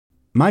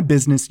My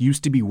business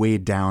used to be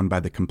weighed down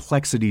by the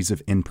complexities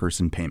of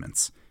in-person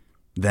payments.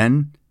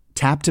 Then,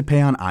 Tap to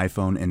Pay on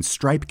iPhone and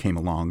Stripe came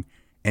along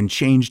and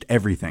changed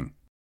everything.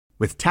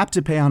 With Tap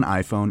to Pay on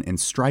iPhone and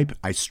Stripe,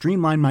 I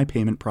streamlined my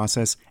payment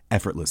process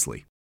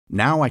effortlessly.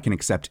 Now I can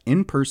accept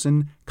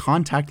in-person,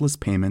 contactless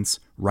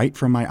payments right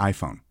from my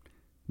iPhone.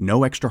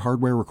 No extra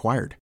hardware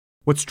required.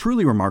 What's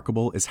truly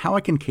remarkable is how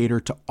I can cater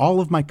to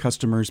all of my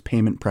customers'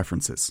 payment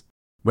preferences.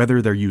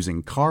 Whether they're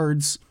using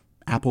cards,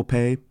 Apple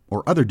Pay,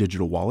 or other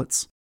digital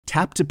wallets,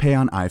 Tap to Pay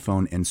on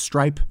iPhone and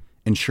Stripe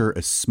ensure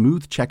a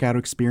smooth checkout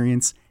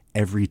experience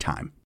every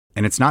time.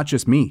 And it's not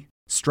just me.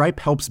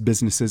 Stripe helps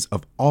businesses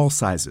of all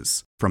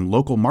sizes, from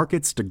local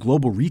markets to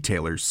global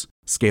retailers,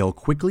 scale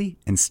quickly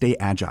and stay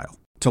agile.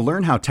 To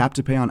learn how Tap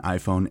to Pay on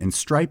iPhone and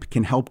Stripe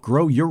can help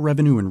grow your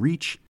revenue and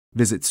reach,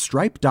 visit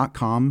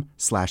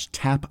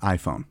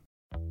stripe.com/tapiphone.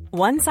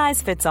 One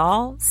size fits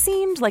all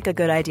seemed like a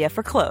good idea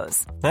for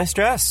clothes. Nice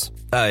dress.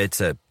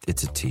 It's a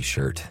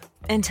t-shirt.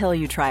 Until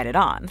you tried it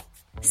on.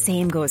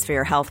 Same goes for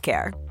your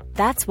healthcare.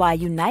 That's why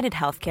United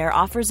Healthcare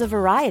offers a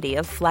variety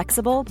of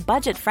flexible,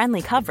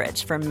 budget-friendly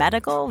coverage for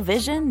medical,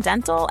 vision,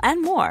 dental,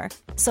 and more.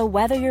 So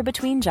whether you're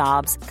between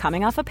jobs,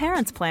 coming off a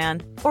parent's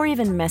plan, or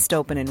even missed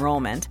open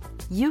enrollment,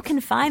 you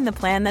can find the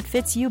plan that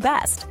fits you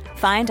best.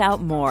 Find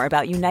out more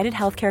about United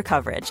Healthcare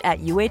coverage at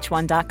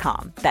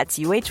uh1.com. That's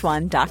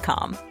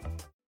uh1.com.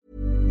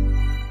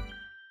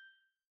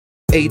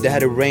 Hej, det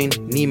här är Rain.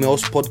 Ni med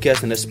oss.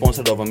 Podcasten är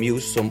sponsrad av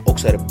Amuse som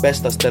också är det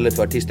bästa stället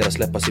för artister att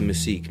släppa sin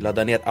musik.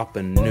 Ladda ner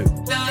appen nu.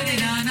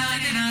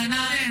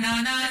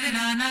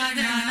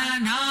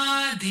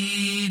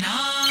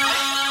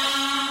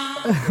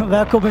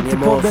 Välkommen till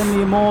podden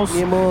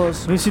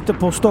Nimos. Vi sitter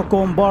på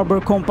Stockholm Barber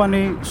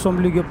Company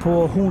som ligger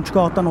på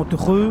Hornsgatan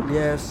 87.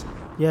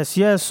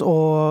 Yes.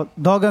 Och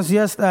dagens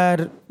gäst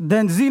är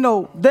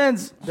Denzino.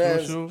 Denz.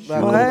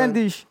 Vad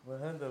händer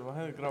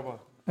grabbar?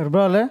 Är det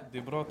bra eller? Det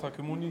är bra, tack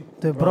emot.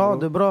 Det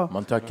är bra.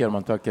 Man tackar.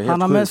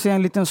 Han har med sig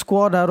en liten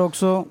squad här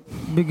också.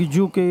 Biggie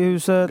Juke i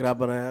huset.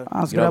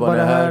 Hans grabbar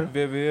är här.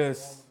 VVS.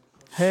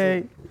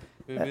 Hej.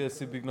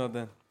 VVS i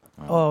byggnaden.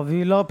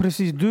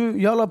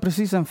 Jag la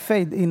precis en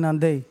fade innan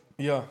dig.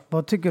 Ja.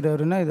 Vad tycker du? Är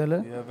du nöjd eller?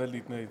 Jag är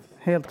väldigt nöjd.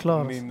 Helt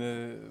klart.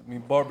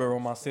 Min barber,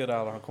 om man ser det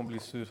här, han kommer bli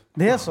sur.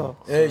 Det är så?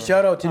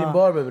 Shoutout till din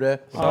barber, bre.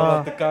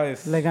 Shoutout till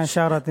Kais. Lägg en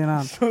shoutout till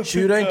han.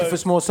 Tjura inte för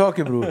små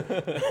saker, bror.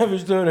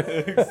 Förstår du?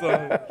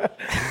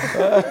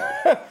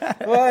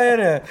 Vad är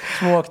det?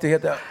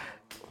 Småaktigheter.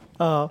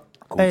 Ja.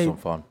 God som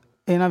fan.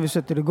 Innan vi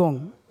sätter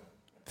igång.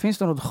 Finns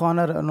det något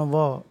skönare än att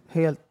vara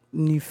helt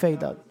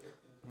nyfejdad?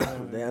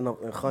 Det är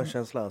en skön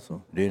känsla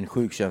alltså. Det är en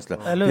sjuk känsla.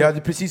 Eller? Vi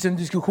hade precis en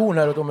diskussion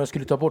här om jag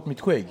skulle ta bort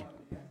mitt skägg.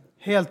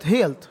 Helt,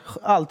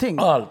 allting?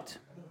 Allt.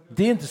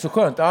 Det är inte så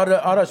skönt.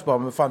 Arash bara,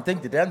 men fan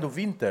tänk dig, det är ändå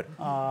vinter.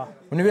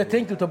 Och nu har jag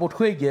tänkt att ta bort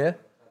skägget.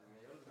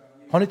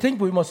 Har ni tänkt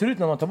på hur man ser ut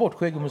när man tar bort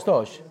skägg och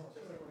mustasch?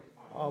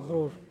 Ja,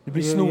 bror. Det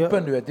blir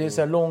snopen, du vet. Det är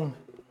så här lång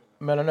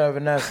mellan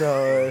övernäsa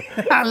och...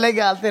 Han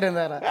lägger alltid den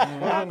där. Den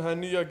här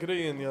nya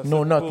grejen jag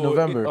No Nut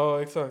November.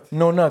 Ja, exakt.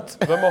 No Nut.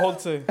 Vem har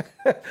hållit sig?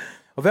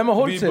 Och vem har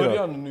hållit sig då? Vi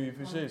börjar nu i och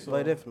för sig. Så vad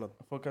är det för något?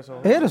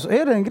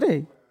 Är det en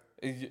grej?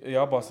 Jag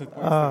har bara sett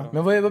på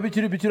Men vad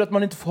betyder det? Betyder det att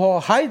man inte får ha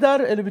hajdar?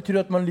 Eller betyder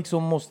det att man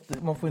liksom måste...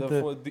 Man får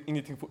inte...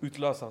 Ingenting får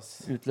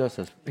utlösas.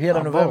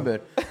 Hela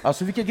november.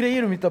 Alltså vilka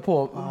grejer de hittar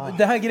på.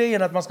 Den här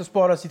grejen att man ska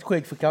spara sitt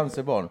skägg för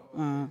cancerbarn.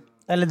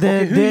 Eller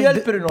hur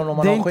hjälper det någon om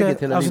man har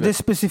skägget hela livet? Det är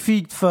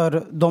specifikt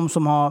för de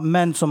som har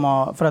män som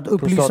har, för att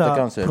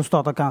upplysa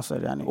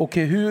prostatacancer. Yani.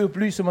 Okej, hur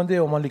upplyser man det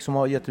om man liksom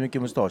har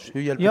jättemycket mustasch?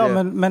 Hur hjälper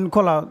det? Men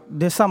kolla,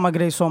 det är samma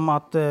grej som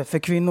att för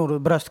kvinnor,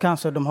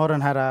 bröstcancer, de har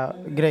den här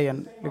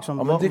grejen. Liksom,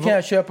 men det kan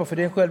jag köpa för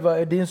det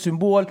är en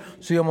symbol,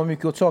 så gör man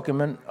mycket åt saker.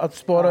 Men att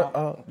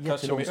spara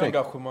kanske med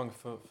engagemang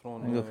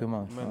från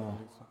engagemang. Liksom.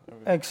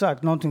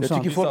 Exakt, någonting sånt.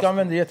 Jag tycker folk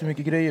använder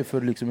jättemycket grejer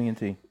för liksom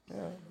ingenting.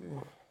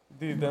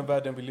 Det är den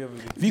världen vi lever i.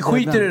 Vi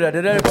skiter i det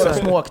där är bara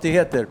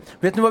småaktigheter.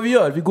 Vet ni vad vi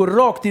gör? Vi går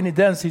rakt in i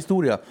Dens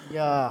historia.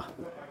 Ja.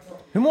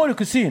 Hur mår du,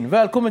 kusin?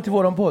 Välkommen till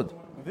våran podd.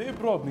 Det är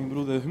bra, min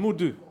broder. Hur mår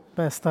du?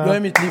 Bästa. Jag är i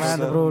mitt livs...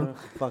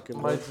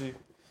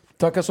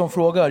 Tackar som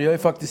frågar. Jag är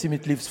faktiskt i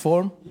mitt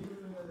livsform.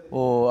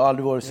 Och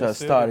aldrig varit så här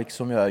stark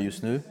som jag är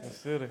just nu. Jag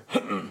ser det.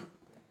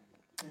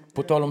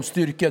 På tal om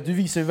styrka. Du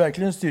visar ju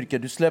verkligen styrka.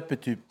 Du släpper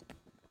typ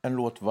en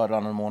låt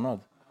varannan månad.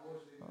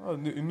 Ja,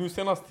 nu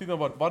senaste tiden har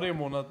varit varje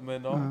månad,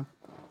 men ja.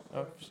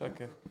 Jag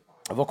försöker.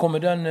 Var kommer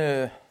den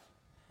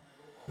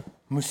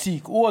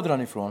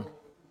musikådran ifrån?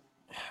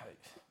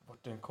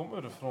 Vart den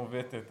kommer ifrån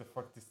vet jag inte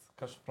faktiskt.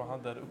 Kanske från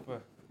han där uppe.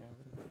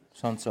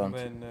 Sant.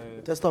 Men,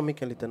 testa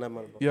micken lite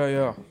närmare.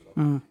 Ja.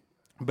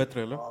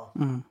 Bättre eller?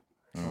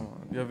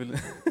 Jag vill...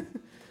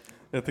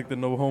 jag tänkte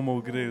no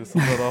homo-grejer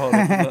som bara har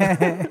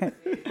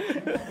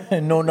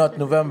det. No Nut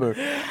November.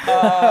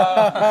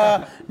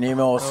 Ni är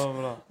med oss.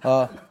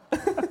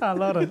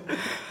 Alla det.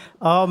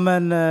 Ja,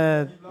 men...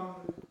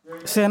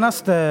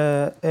 senaste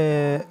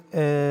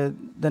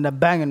den där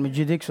bangen med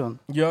G. Dixon.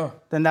 Ja.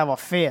 Den där var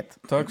fet.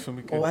 Tack så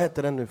mycket. Och vad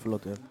heter den nu,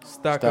 förlåt?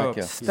 Stack up.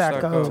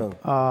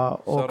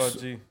 Och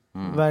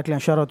Verkligen,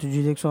 shoutout till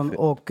G. Dixon.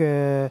 Och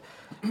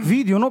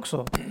videon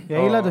också.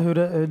 Jag gillade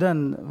hur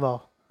den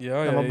var.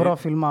 Den var bra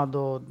filmad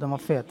och den var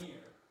fet.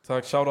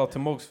 Tack, shoutout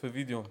till Mogs för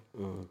videon.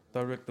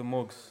 Director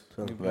Mogs.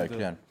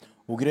 Verkligen.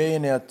 Och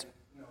grejen är att,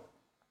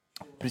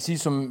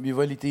 precis som vi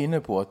var lite inne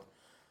på, att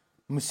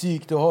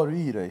musik, det har du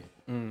i dig.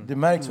 Det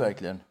märks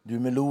verkligen. Du är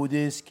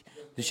melodisk.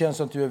 Det känns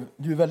som att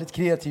du är väldigt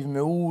kreativ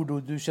med ord.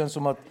 Och du känns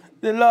som att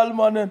det är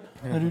lallmannen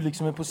när du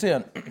liksom är på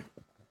scen.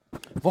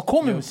 Var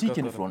kommer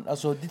musiken ifrån?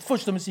 Alltså, ditt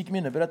första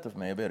musikminne, berätta för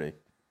mig, jag ber dig.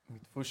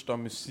 Mitt första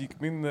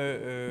musikminne...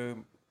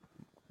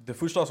 det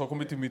första som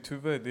kom till mitt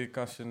huvud, det är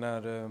kanske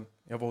när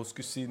jag var hos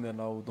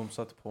kusinerna och de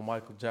satt på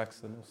Michael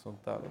Jackson och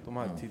sånt där. De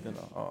här tiderna.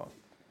 Ja.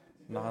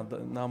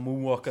 När han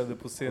moonwalkade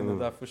på scenen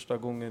där första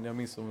gången. Jag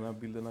minns de här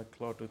bilderna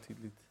klart och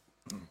tydligt.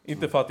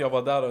 Inte för att jag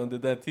var där under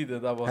den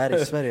tiden. Där var här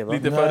i Sverige, va?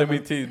 lite före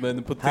min tid,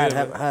 men på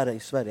TV. Här i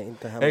Sverige,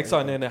 inte hemma.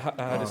 Exakt, nej,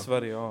 här i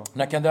Sverige, ja.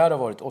 När kan det här ha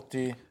varit?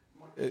 80?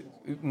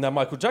 När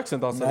Michael Jackson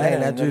dansade? Nej,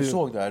 när du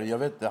såg det här. Jag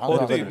vet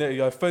inte. Nej,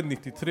 jag är född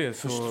 93.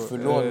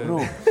 Förlåt,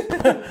 bror.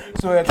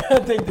 Så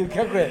jag tänkte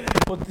kanske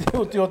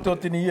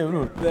 88-89,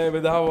 bror. Nej,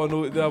 men det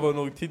här var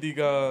nog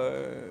tidiga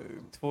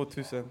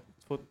 2000.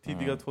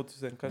 Tidiga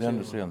 2000 kanske. Det är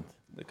ändå sent.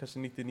 Kanske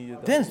 99.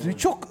 Dens, du är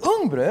tjock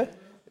ung, bre.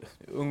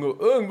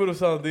 Ung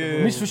brorsan,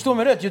 det... Missförstå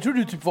mig rätt, jag tror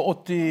du typ var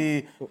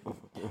 80...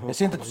 Jag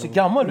ser inte att du ser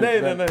gammal ut.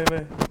 Nej.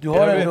 Du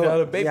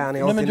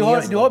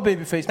har du har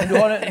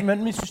babyface,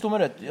 men missförstå mig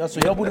rätt. Alltså,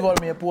 jag borde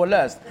vara mer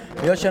påläst.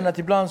 Men jag känner att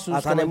ibland så...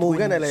 Att han är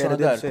mogen, eller är det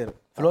det du ser?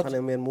 Att han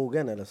är mer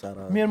mogen, eller så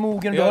här? Mer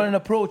mogen, du har en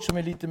approach som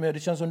är lite mer... Det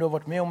känns som du har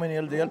varit med om en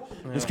hel del.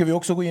 Det ska vi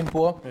också gå in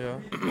på.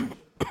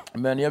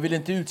 Men jag vill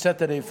inte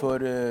utsätta dig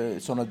för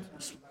såna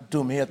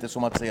dumheter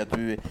som att säga att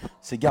du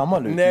ser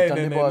gammal ut.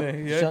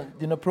 Nej.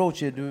 Din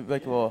approach är, du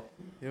verkar vara...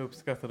 Jag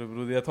uppskattar det,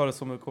 bror. Jag tar det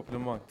som en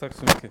komplimang. Tack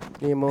så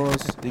mycket.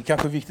 Nemos. Det är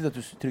kanske viktigt att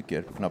du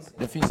trycker knapp.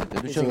 Det finns inte.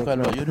 Du kör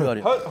själv. Gör du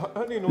Arjen?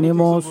 Hör ni någonting?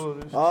 Nemos.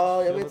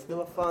 Ja, jag vet inte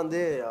vad fan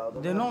det är. Ja.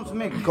 Det är någon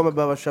som är... kommer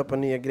behöva köpa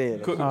nya grejer.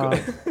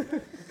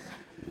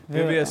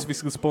 VVS, vi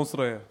ska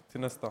sponsra er till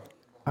nästa.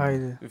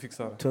 Ajde. Vi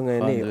fixar det. Tunga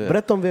är ner.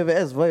 Berätta om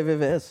VVS. Vad är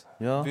VVS?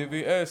 Ja.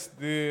 VVS,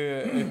 det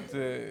är ett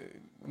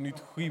nytt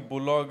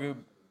skivbolag.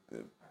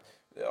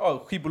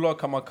 Ja, skivbolag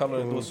kan man kalla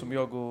det då, som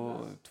jag och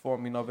två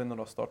av mina vänner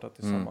har startat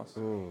tillsammans.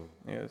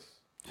 Yes.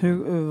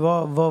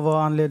 Vad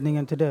var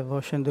anledningen till det?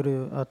 Vad kände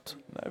du att...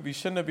 Nej, vi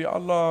känner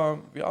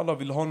vi alla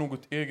vill ha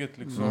något eget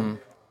liksom.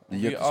 Det är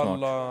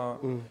jättesmart.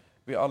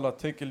 Vi alla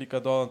tänker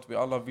likadant. Vi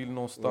alla vill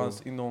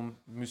någonstans inom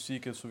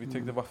musiken. Så vi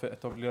tänkte, varför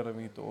etablerar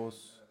vi inte oss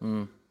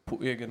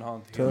på egen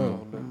hand helt och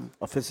hållet.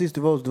 Ja, för sist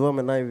du var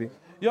med Nivy.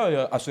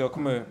 Ja, alltså jag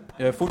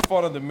är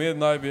fortfarande med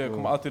Nivy. Jag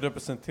kommer alltid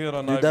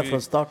representera Nivy. Du är där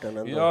från starten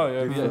ändå. Ja,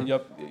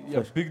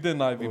 jag byggde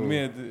Nivy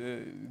med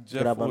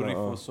Jeff grabbarna, och Riff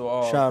och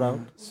så.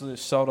 Så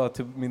shoutout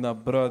till mina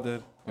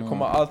bröder. Jag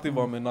kommer alltid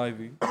vara med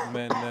Nivy.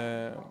 Men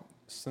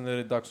sen är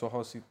det dags att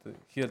ha sitt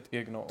helt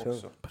egna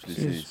också.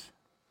 Precis.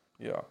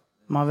 Ja.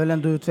 Man vill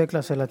ändå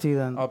utvecklas hela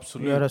tiden.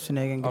 Absolut. Göra sin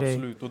egen grej.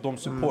 Absolut. Och de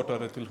supportar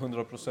det till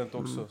 100%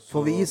 också. Så...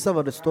 Får vi gissa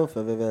vad det står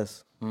för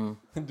VVS?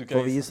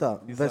 Får vi gissa?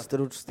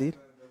 Västerortsstil?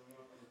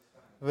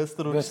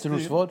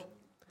 Västerås vad?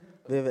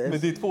 VVS. Men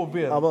det är 2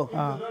 ben.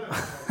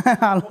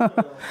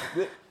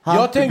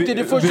 Jag tänkte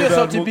det första jag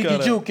sa till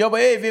Biggie Juke. Jag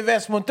bara,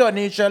 VVS-montör,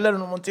 ni är i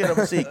källaren och monterar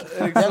musik.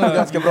 Det är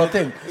ganska bra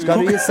tänkt. Ska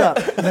du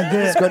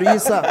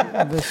gissa?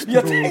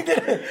 Jag tänkte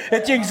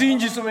ett gäng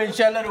zinji som är i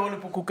källaren och håller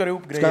på att koka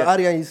ihop grejer. Ska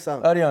Arjan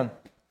gissa? Arjan,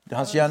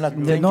 hans hjärna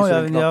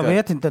tänker så jag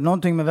vet inte,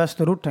 någonting med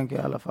Västerort tänker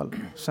jag i alla fall.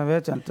 Sen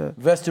vet jag inte.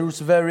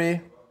 Västerås very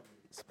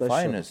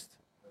finest.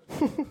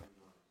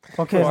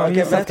 Okej, har vi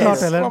gissat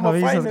klart eller? Har vi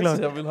gissat klart?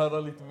 Jag vill höra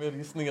lite mer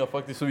gissningar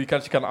faktiskt, så vi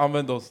kanske kan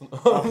använda oss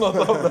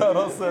något av det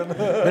här sen.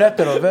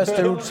 Berätta då,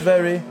 Västerås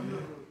very...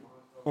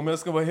 Om jag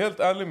ska vara helt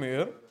ärlig med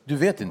er. Du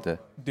vet inte?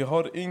 Det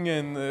har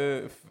ingen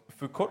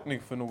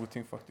förkortning för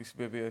någonting faktiskt,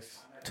 VVS.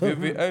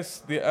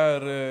 VVS, det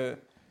är...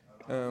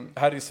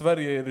 här i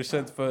Sverige är det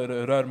känt för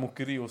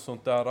rörmokeri och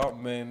sånt där.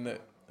 Men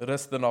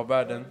resten av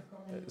världen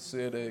så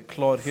är det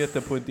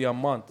klarheten på en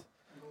diamant.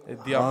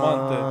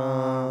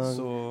 Diamanter.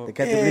 Så... Det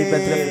kan inte bli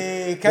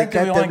bättre. Kan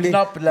inte vi ha en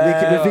knapp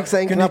där? Vi fixar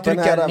en knapp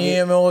här.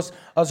 Ner med oss.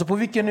 Alltså på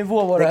vilken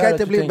nivå var det här? Det kan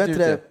inte bli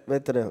bättre.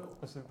 Vet du det?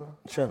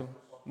 Kör.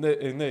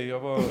 Nej, jag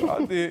var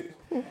alltid...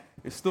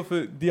 Det står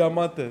för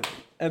diamanter.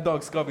 En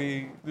dag ska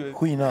vi...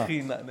 Skina.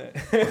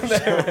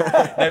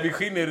 Nej, vi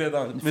skiner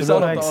redan.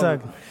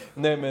 Exakt.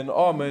 Nej,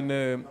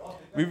 men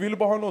vi ville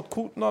bara ha något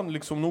coolt namn.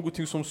 Liksom,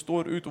 någonting som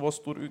står ut. Och vad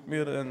står ut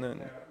mer än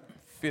en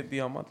fet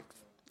diamant.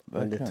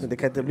 Det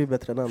kan inte bli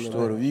bättre namn.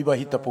 Förstår du? Vi bara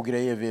hittar på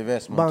grejer,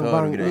 VVS,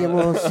 montör och grejer.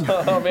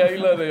 Men jag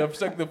gillar det. Jag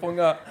försökte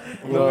fånga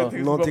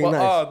någonting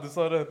nice. Du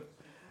sa det.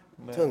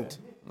 Tungt.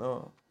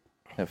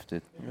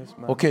 Häftigt.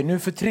 Okej, nu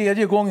för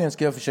 3:e gången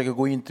ska jag försöka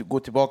gå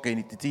tillbaka in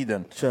i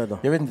tiden. Kör då.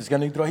 Jag vet inte, ska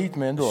ni dra hit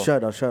mig ändå?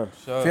 Kör.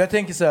 För jag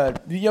tänker så här,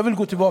 jag vill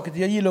gå tillbaka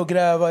till, jag gillar att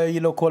gräva, jag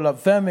gillar att kolla,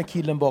 vem är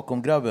killen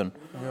bakom grabben?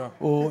 Ja.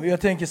 Och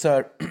jag tänker så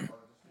här,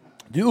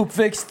 du är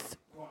uppväxt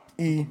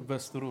i...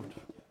 Västerort.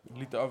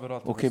 Lite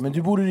överallt. Okej, men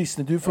du bor i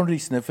Rissne, du är från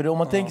Rissne. För om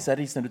man tänker så här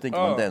Rissne, du tänker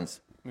man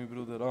Dens. Min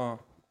broder,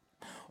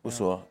 och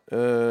så.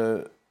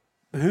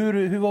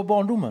 Hur var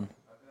barndomen?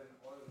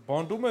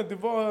 Barndomen, det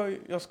var...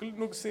 Jag skulle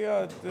nog säga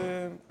att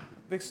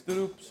växte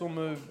upp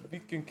som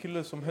vilken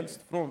kille som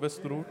helst från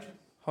Västerort.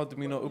 Hade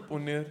mina upp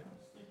och ner.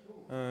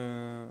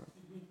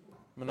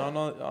 Men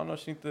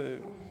annars inte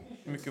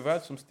mycket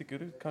väl som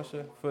sticker ut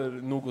kanske. För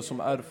något som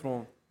är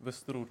från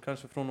Västerort.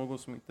 Kanske från någon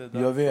som inte är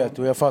där. Jag vet,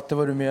 och jag fattar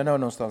vad du menar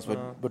någonstans.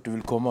 Vart du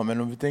vill komma.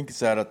 Men om vi tänker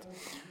så här att...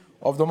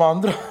 Av de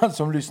andra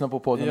som lyssnar på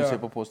podden och ser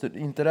på posten.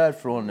 Inte är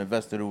från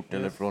Västerort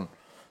eller från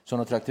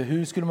sådana trakter.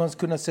 Hur skulle man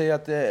kunna säga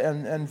att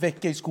en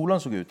vecka i skolan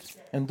såg ut?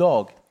 En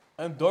dag?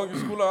 En dag i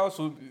skolan,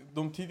 alltså,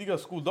 de tidiga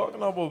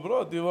skoldagarna var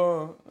bra. Det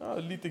var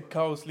lite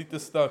kaos, lite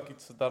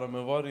stökigt sådär.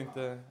 Men var det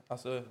inte,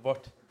 alltså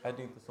vart är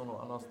det inte så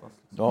någon annanstans?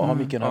 Ja,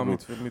 vilken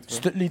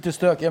här lite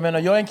stök. Jag menar,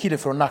 jag är en kille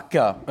från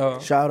Nacka.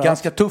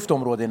 Ganska tufft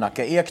område i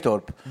Nacka,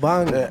 Ektorp.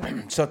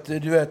 Så att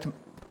du vet,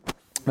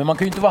 men man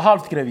kan ju inte vara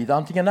halvt gravid,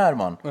 antingen är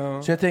man.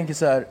 Så jag tänker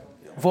så här,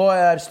 vad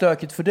är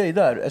stökigt för dig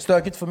där?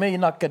 Stökigt för mig i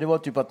Nacka, det var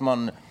typ att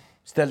man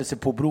ställde sig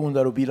på bron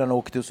där och bilarna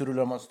åkte och så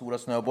rullade man stora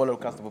snöbollar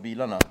och kastade på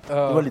bilarna. Det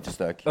var lite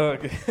stök.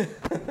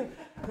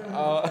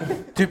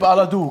 Typ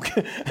alla dog.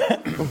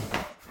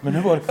 Men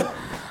hur var det?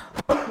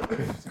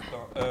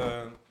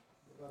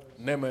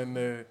 Nej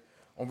men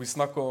om vi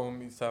snackar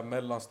om så här,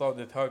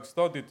 mellanstadiet,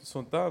 högstadiet och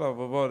sånt där,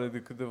 vad var det? Det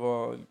kunde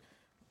vara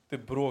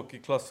lite bråk i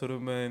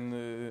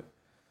klassrummen,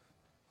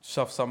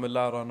 tjafsa med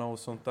lärarna och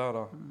sånt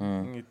där.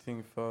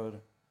 Ingenting för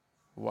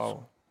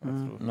wow.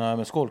 Nej,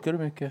 men skolkar du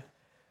mycket?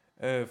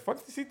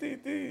 Faktiskt inte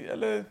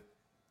eller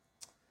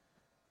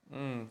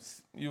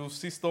jo,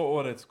 sista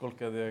året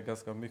skolkade jag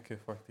ganska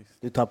mycket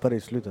faktiskt. Du tappade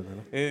i slutet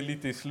eller?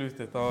 Lite i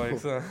slutet, ja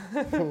exakt.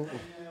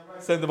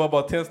 Sen det var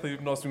bara Tensta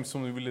gymnasium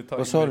som du ville ta.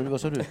 Vad sa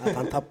du? Att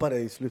han tappade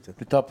i slutet.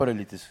 Du tappade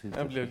lite i slutet.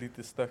 Jag blev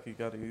lite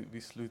stökigare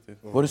i slutet.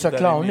 Var du så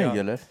clownig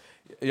eller?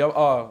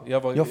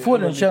 Jag får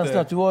den känslan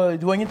att du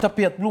var ingen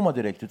tapetblomma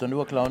direkt, utan du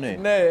var clownig.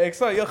 Nej,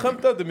 exakt. Jag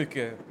skämtade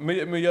mycket.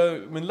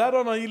 Men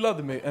lärarna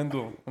gillade mig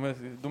ändå.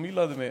 De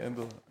gillade mig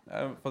ändå.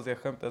 Fast jag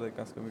skämtade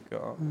ganska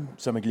mycket.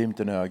 Som med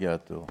glimten i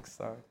ögat.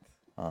 Exakt.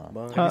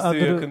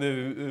 Jag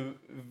kunde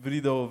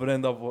vrida och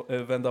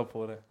vända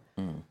på det.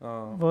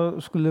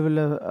 Vad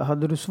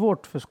hade du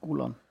svårt för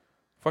skolan?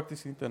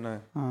 Faktiskt inte, nej.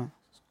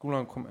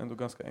 Skolan kom ändå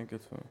ganska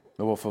enkelt för mig.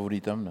 Vad var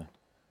favoritämne?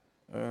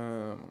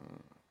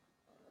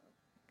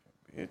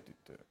 Vet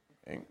inte.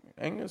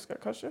 Engelska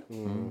kanske?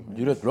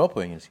 Du är rätt bra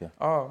på engelska.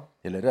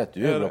 Eller rätt,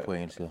 du är bra på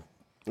engelska.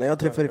 När jag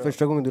träffade dig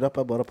första gången, du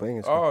rappade bara på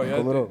engelska.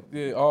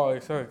 Ja,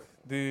 exakt.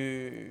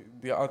 Det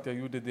är allt jag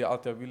gjorde, det är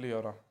allt jag ville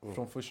göra.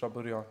 Från första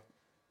början.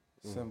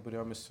 Sen började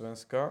jag med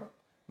svenska.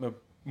 Men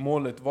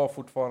målet var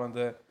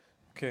fortfarande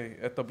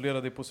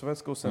etablera dig på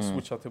svenska och sen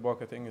switcha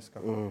tillbaka till engelska.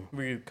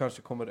 Vilket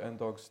kanske kommer en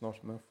dag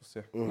snart, men får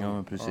se. Ja,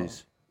 men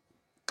precis.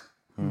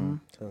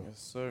 Yes,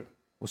 sir.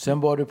 Och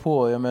sen var du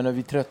på, jag menar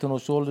vid 13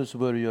 års ålder så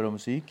började du göra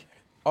musik?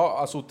 Ja,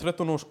 alltså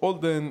 13 års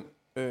åldern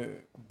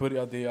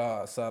började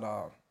jag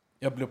såhär,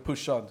 jag blev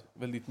pushad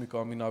väldigt mycket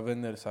av mina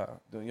vänner såhär.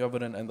 Jag var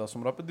den enda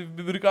som rappade.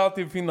 Det brukar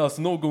alltid finnas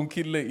någon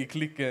kille i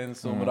klicken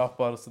som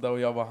rappar sådär, och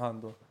jag var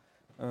han då.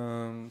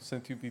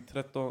 Sen typ vid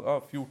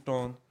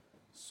 14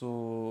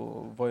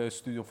 så var jag i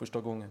studion första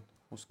gången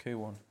hos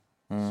K1.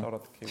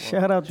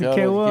 Shoutout till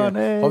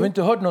K1. Har vi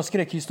inte hört någon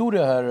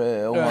skräckhistoria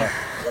här om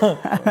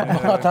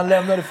att han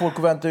lämnade folk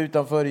och väntade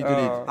utanför hit och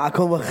dit? Han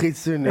kommer vara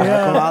skitsur.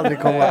 Han kommer aldrig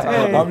komma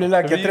till. Han blir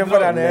läckare. Jag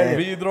träffade han.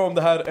 Vi drar om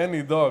det här än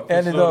idag.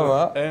 Än idag,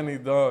 va? Än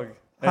idag.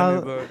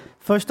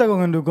 Första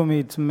gången du kom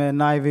hit med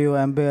Nivy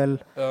och MBL.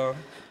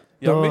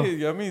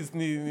 Jag minns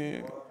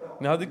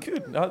ni hade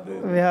kul.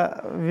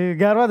 Vi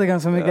garvade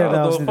ganska mycket i det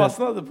här avsnittet. De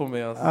fastnade på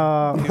mig alltså.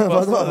 Ni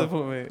fastnade på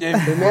mig.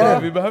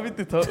 Vi behöver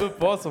inte ta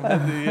upp vad som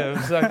hände igen.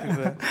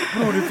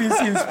 Bro, det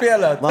finns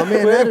inspelat. Vad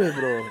menar du,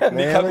 bro?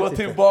 Ni kan gå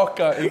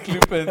tillbaka i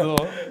klippet då.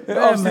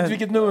 Avsnitt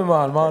vilket nummer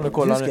man och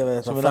kolla. Du ska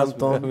veta,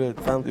 15.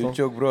 Du är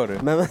tjock bra du.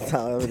 Men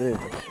vänta, jag vet inte.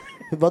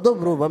 Vadå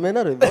bro, vad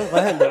menar du?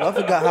 Vad hände?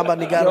 Varför han bara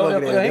ni garvar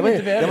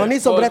grejer? Det var ni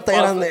som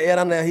berättade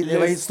eran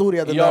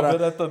historia. Jag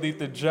berättade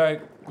inte Jack.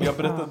 Jag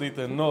berättade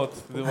inte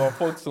något. Det var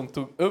folk som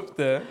tog upp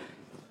det.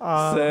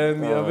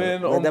 Sen, jag vet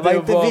inte om det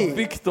var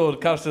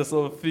Victor kanske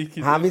som fick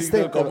han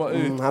visste komma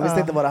ut. Han visste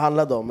inte vad det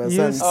handlade om. Men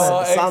sen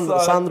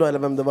Sandro eller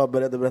vem det var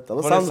började berätta.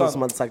 Det var Sandro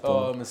som hade sagt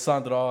om det. Men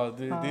Sandro,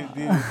 det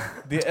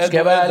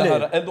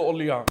är ändå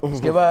olja.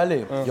 Ska jag vara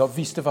ärlig? Jag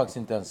visste faktiskt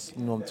inte ens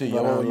någonting.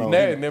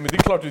 Nej, men det är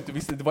klart du inte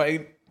visste. Det var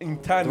en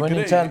intern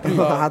grej.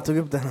 Han tog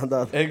upp den han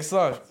död.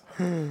 Exakt.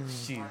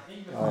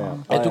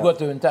 Jag tog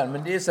åt intern,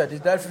 men det är så här, det är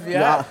därför vi är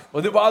här.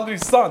 Och det var aldrig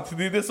sant,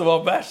 det är det som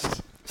var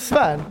värst.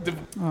 Svär?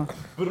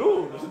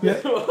 Bror!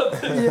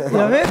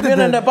 Jag vet inte.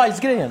 Den där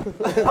bajsgrejen.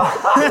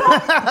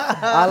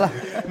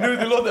 Nu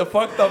det låter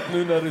fucked up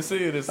nu när du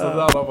säger det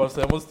sådär, så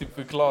jag måste typ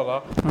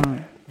förklara.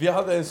 Vi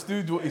hade en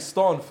studio i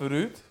stan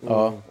förut.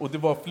 Och det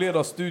var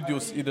flera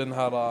studios i den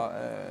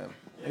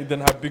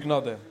här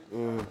byggnaden.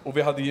 Och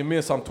vi hade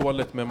gemensam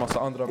toalett med massa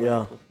andra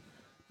människor.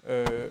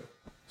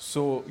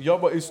 Så jag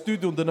var i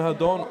studion den här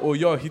dagen och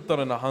jag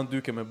hittade den här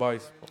handduken med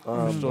bajs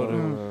på. Förstår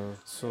du?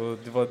 Så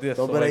det var det De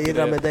som började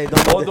irra med dig.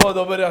 Och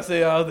då började jag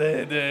säga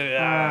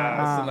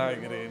sån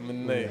här grej.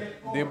 Men nej,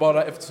 det är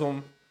bara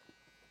eftersom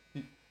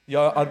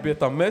jag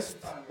arbetar mest.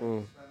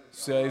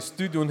 Så jag är i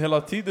studion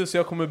hela tiden, så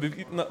jag kommer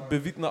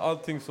bevittna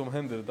allting som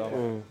händer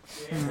där.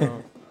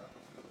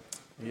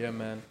 Yeah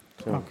man.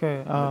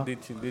 Okej, Det är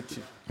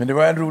chill. Men det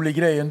var en rolig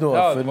grej ändå,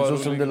 Ja, för så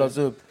som det lades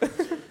upp.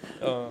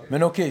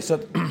 Men okej, så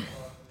att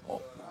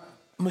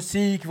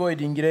musik var ju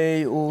din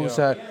grej och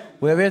så här.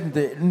 Och jag vet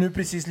inte, nu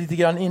precis lite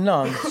grann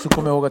innan så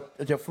kommer jag ihåg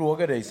att jag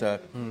frågade dig så här.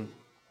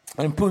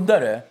 En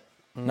pundare,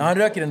 när han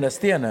röker den där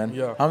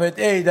stenen, han vet,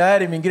 ey, det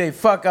här är min grej,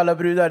 fuck alla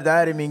brudar, det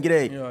här är min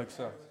grej. Ja,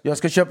 exakt. Jag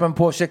ska köpa en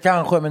Porsche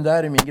kanske, men det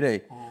här är min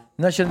grej.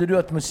 När kände du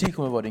att musik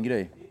kommer vara din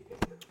grej?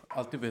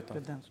 Alltid veta.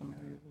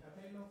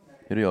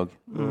 Är det jag?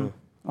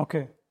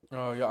 Okej.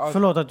 Ja,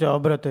 Förlåt att jag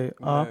avbröt dig.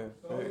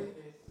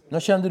 När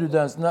kände du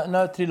den?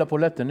 När trillade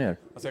polletten ner?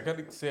 Alltså jag kan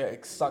inte säga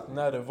exakt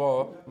när det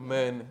var,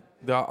 men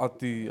det har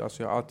alltid,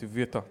 alltså jag har alltid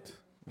vetat.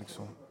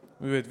 Liksom.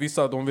 Du vet,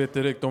 vissa de vet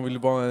direkt, de vill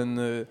vara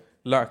en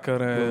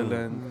läkare eller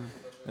en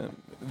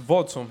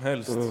vad som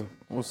helst.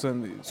 Och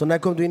sen, så när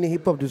kom du in i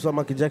hiphop? Du sa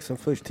Michael Jackson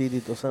först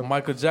tidigt och sen...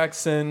 Michael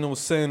Jackson och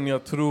sen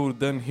jag tror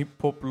den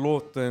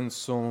hiphop-låten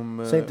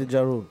som... Säg inte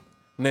Ja Rule.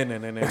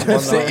 Nej.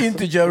 Säg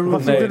inte Ja Rule.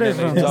 Nej.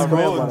 Ja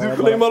Rule. Du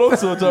claimar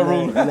också Ja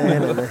Rule.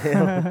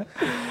 Nej.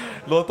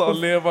 Låt han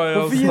leva,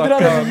 jag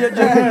snackar.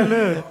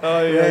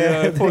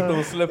 Ja, folk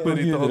de släpper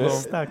inte honom.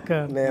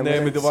 Nej,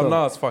 men det var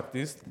Nas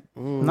faktiskt.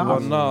 Det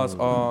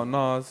var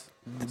Nas.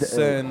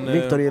 Sen...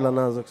 Victor gillar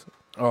Nas också.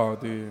 Ja,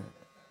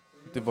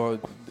 det var...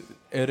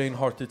 It ain't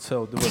hard to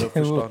tell. Det var det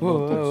första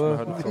låten som jag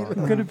hade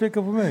kvar. Kan du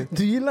peka på mig?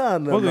 Du gillar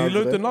han? Vadå, gillar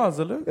du inte Nas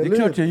eller? Det är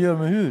klart jag gör,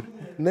 men hur?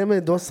 Nej,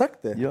 men du har sagt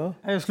det. Ja.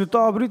 Jag slutar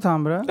avbryta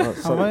han, bre.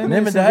 Nej,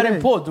 men det här är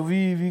en podd och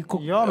vi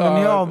ja,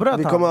 men ni avbröt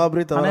vi kommer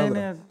avbryta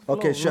varandra.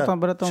 Okej, kör. Låt han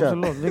berätta om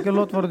sin låt. Vilken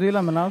låt var det du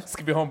gillar med Nas?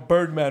 Ska vi ha en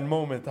Birdman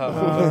moment här?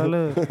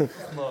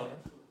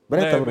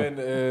 Berätta,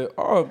 nej,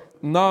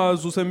 men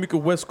Nas och sen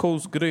mycket West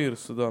Coast grejer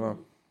sådär.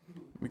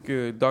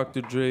 Mycket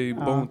Dr. Dre,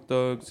 Bone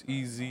Thugs,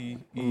 Easy,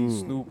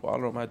 Snoop,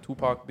 alla de här,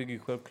 Tupac, Biggie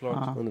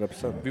självklart.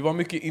 100%. Vi var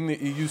mycket inne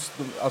i just,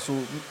 alltså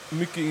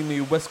mycket inne i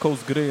West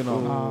Coast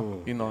grejerna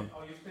innan.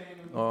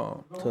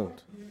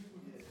 Tungt.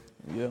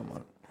 Yeah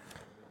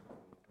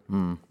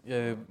man.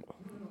 Yeah.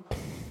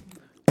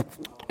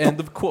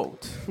 End of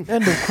quote.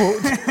 End of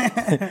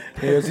quote.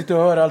 Jag sitter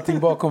och hör allting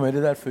bakom mig, det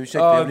är därför.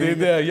 Ursäkta,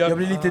 jag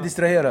blir lite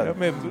distraherad.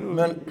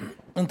 Men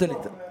inte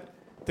lite.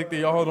 Tänkte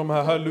jag har de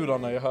här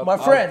hörlurarna. My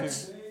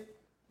friends.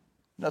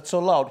 Not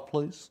so loud,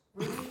 please.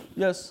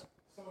 Yes.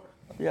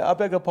 Yeah, I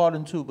beg your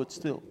pardon too, but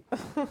still.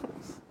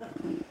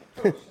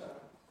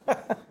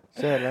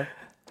 Så eller?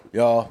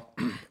 Ja.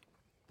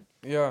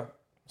 Ja.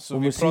 Så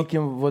och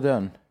musiken var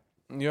den?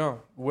 Ja,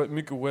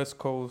 mycket West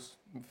Coast.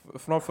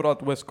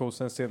 Framförallt West Coast,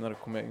 sen senare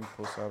kommer jag in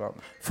på så här.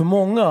 För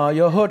många,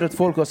 jag har hört att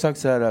folk har sagt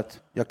så här att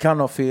jag kan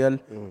ha fel,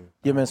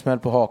 ge mig en smäll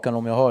på hakan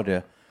om jag har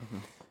det.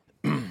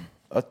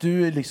 Att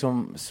du är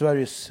liksom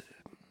Sveriges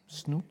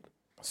Snoop?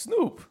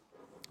 Snoop?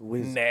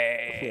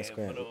 Nej,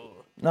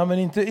 nej, men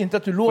inte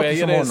att du låter som honom. Får jag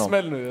ge dig en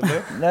smäll nu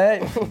eller?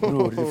 Nej,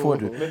 bror, det får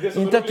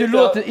du.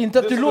 Inte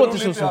att du låter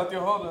som så.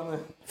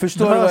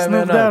 Förstår du vad jag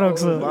menar?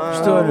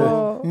 Förstår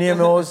du? Ni är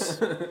med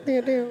oss.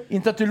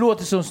 Inte att du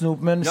låter som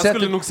Snoop, men... Jag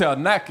skulle nog säga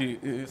Naki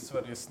i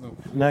Sveriges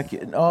Snoop. Naki,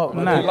 ja.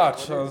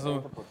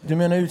 Alltså. Du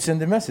menar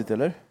utseendemässigt,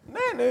 eller?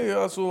 Nej,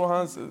 alltså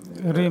hans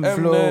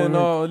ämnen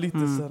och lite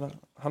sådär.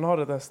 Han har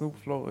det där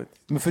Snoop-flowet.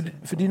 Men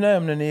för dina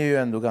ämnen är ju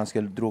ändå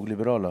ganska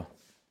drogliberala.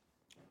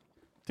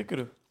 Tycker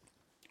du?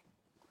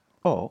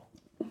 Ja.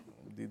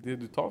 Det är det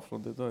du tar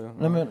från det där.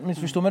 Nej, men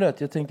missförstå mig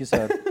rätt, jag tänker så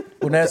här.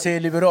 Och när jag säger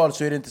liberal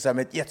så är det inte så här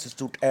med ett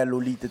jättestort L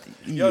och litet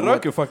I. Jag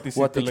röker faktiskt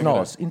inte längre.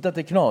 Knas. Inte att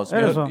det är knas.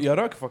 Jag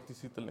röker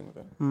faktiskt inte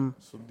längre.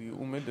 Så det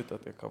är omöjligt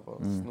att jag kan vara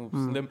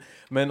Snoop.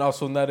 Men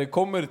alltså när det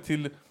kommer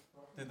till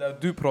det där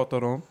du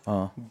pratar om,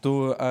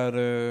 då är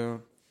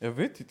jag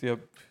vet inte, jag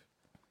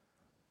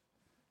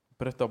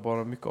berättar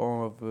bara mycket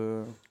av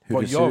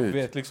vad jag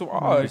vet. Liksom.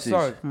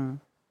 Exakt.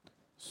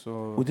 Så.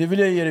 Och det vill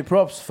jag ge dig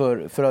props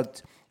för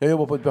att jag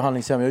jobbar på ett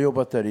behandlingshem. Jag har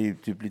jobbat där i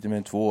typ lite mer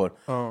än 2 år.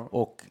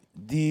 Och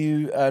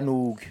det är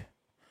nog...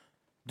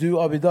 Du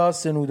och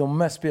Abidas är nog de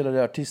mest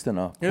spelade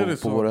artisterna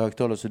på våra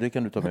högtalare. Så det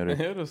kan du ta med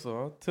dig. Är det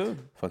så?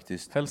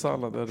 Faktiskt. Hälsa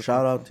alla där.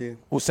 Shoutout till.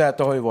 Och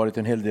Z har ju varit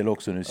en hel del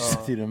också nu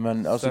sista tiden.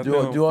 Men alltså,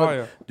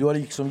 du har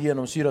liksom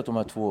genomsyrat de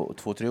här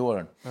 2-3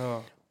 åren.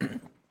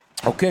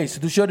 Okej,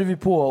 så då körde vi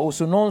på. Och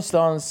så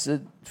någonstans...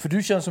 För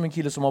du känns som en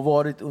kille som har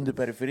varit under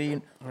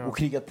periferin och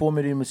krigat på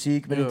med din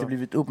musik men inte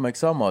blivit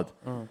uppmärksammad.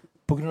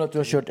 På grund av att du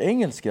har kört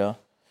engelska.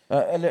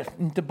 Eller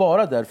inte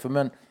bara därför,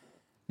 men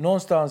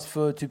någonstans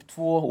för typ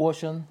 2 år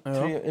sedan, 3,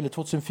 eller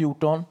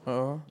 2014.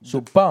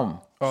 Så bam!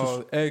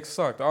 Ja,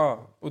 exakt.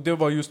 Och det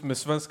var just med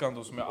svenskan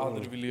då som jag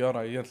aldrig ville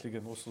göra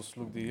egentligen. Och så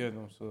slog det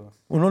igenom. Så.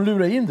 Och någon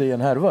lurade in dig i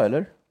en härva,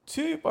 eller?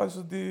 Typ, alltså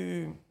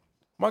det...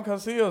 Man kan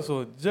säga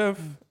så. Jeff...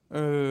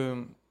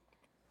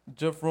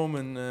 Jeff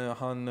Roman,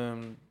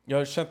 jag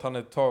har känt han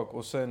ett tag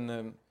och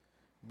sen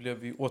blev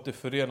vi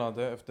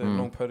återförenade efter en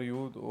lång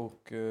period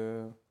och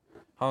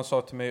han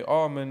sa till mig, jag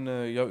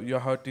har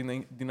hört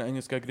dina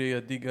engelska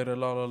grejer, diggar det,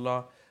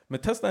 la. Men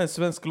testa en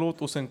svensk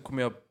låt och sen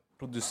kommer jag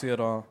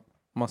producera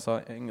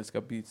massa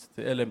engelska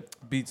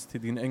beats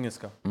till din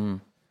engelska.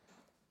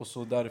 Och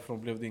så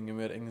därifrån blev det ingen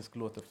mer engelsk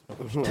låt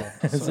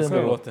efter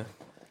svenska låten.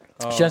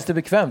 Ja. Känns det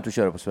bekvämt att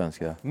köra på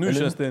svenska? Nu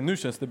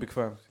känns det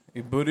bekvämt.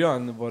 I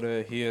början var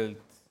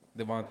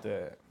det var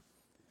inte...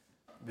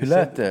 Hur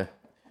lät det,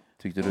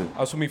 tyckte du?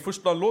 Alltså min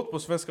första låt på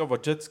svenska var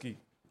Jetski.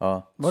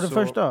 Ja. Var det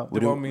första?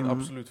 Det var min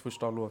absolut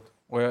första låt.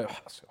 Och jag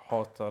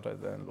hatade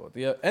den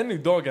låten. Än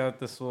idag är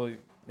inte så...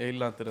 Jag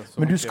gillar inte den så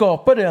Men mycket. Du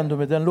skapade ändå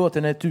med den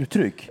låten ett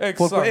uttryck. Exakt.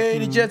 Folk bara, det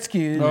är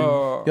Jetski.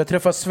 Jag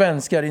träffar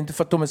svenskar, inte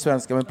för att de är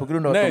svenskar, men på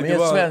grund av att de är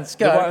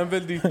svenskar. Det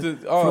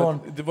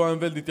var en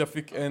väldigt, jag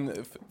fick en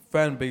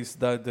fanbase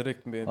där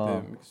direkt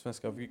med mycket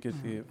svenskar, vilket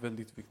är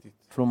väldigt viktigt.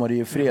 Från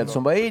Marie Fred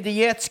som bara, det är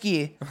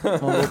Jetski.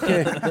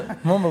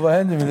 Mamma, vad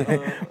händer med dig?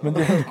 Men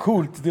det är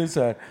coolt, det är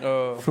så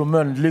här. Från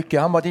Mölnlycke,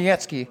 han bara, det är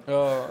Jetski.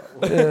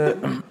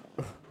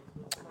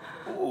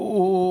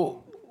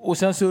 Och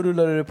sen så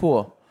rullade det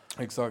på.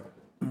 Exakt.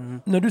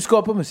 När du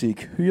skapar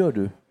musik, hur gör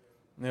du?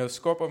 När jag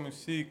skapar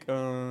musik,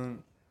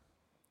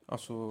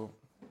 alltså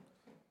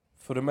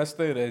för det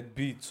mesta är det ett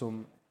beat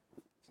som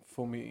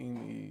får mig in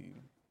i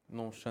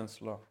någon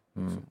känsla. Och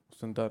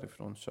sen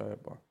därifrån kör jag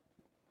bara.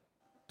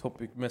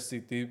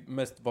 Topic-mässigt, det är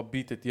mest vad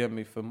beatet ger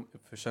mig för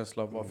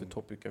känsla, vad för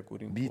topic jag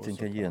går in på. Beaten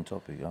kan ge en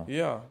topic, ja.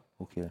 Ja.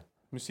 Okay.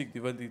 Musik, det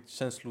är väldigt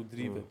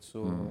känslodrivet.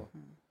 Så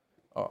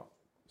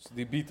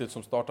det är beatet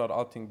som startar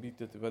allting.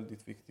 Beatet är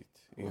väldigt viktigt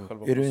i själva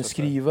processen. Är du en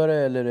skrivare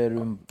eller är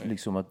du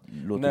liksom att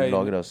låta det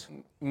lagras?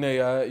 Nej,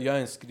 jag är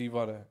en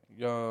skrivare.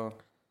 Jag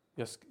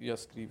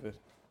skriver.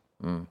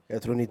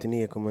 Jag tror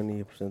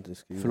 99,9% är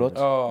skrivare. Förlåt?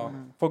 Ja,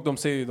 folk de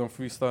säger de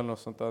freestyle och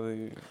sånt där.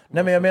 Nej,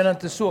 men jag menar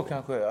inte så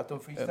kanske att de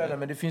freestylar,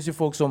 men det finns ju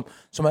folk som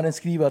är en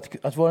skrivare.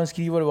 Att vara en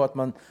skrivare var att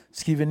man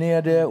skriver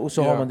ner det och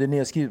så har man det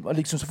nedskrivet.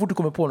 Liksom så fort du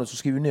kommer på något så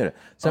skriver du ner det.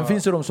 Sen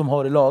finns det de som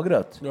har det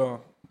lagrat.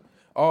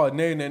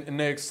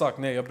 Nej, exakt.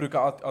 Nej, jag brukar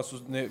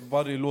alltid,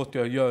 varje låt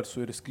jag gör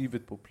så är det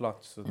skrivet på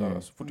plats. Så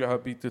fort jag har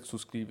beatet så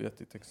skriver jag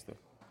till texter.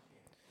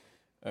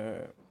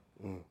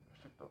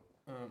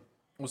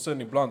 Och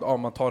sen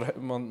ibland, man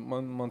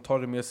tar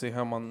det med sig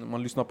hem,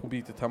 man lyssnar på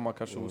beatet hemma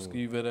kanske och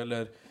skriver.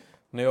 Eller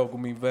när jag och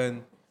min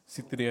vän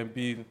sitter i en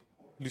bil,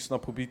 lyssnar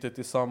på beatet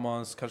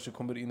tillsammans, kanske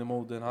kommer in i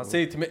moden. Han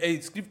säger till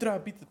mig, skriv det här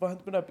beatet, vad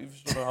händer med det här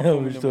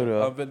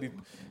beatet?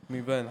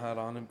 Min vän här,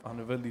 han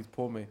är väldigt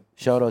på mig.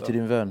 Shoutout till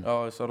din vän.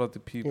 Ja, shoutout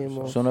till Pip.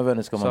 Sådana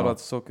vänner ska man ha. Shoutout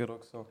till Socker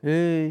också.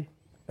 Hej!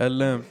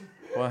 LM,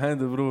 vad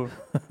händer bror?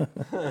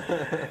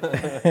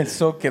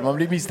 Socker, man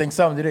blir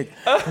misstänksam direkt.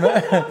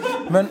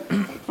 Men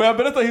får jag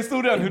berätta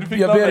historien hur du fick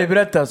jag ber dig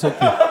berätta,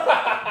 Socker.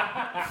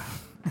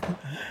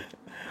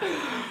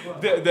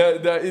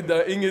 Det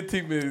är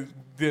ingenting med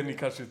det ni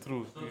kanske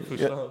tror i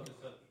första hand.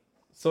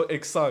 Så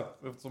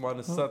exakt, eftersom han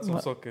är satt som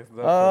Socker.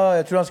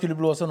 Jag tror han skulle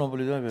blåsa någon på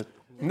lite.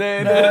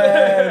 Nej.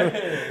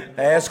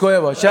 Nej, jag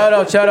skojar bara.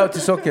 Shoutout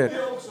till Socker.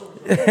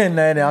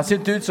 nej, han ser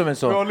inte ut som en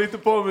sån. Jag har lite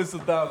på mig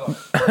sådär.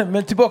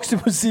 Men tillbaks till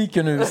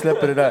musiken nu, vi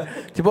släpper det där.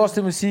 Tillbaks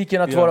till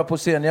musiken, att vara på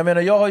scen. Jag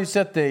menar, jag har ju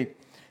sett dig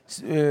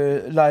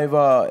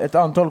livea ett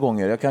antal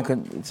gånger. Jag kanske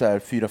så här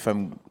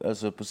 4-5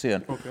 alltså på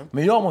scen. Okay.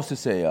 Men jag måste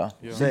säga,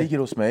 det ligger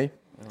hos mig,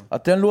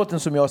 att den låten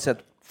som jag har sett,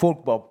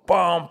 folk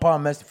bara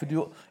bam, mest.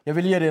 För jag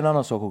vill ge dig en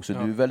annan sak också. Du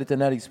är väldigt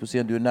energisk på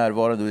scen, du är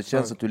närvarande och det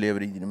känns att du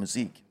lever i din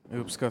musik. Jag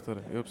uppskattar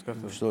det.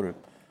 Förstår du?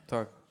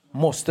 Tack.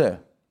 Måste.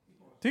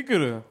 Tycker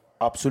du?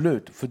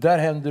 Absolut, för där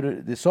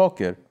händer det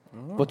saker.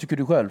 Vad tycker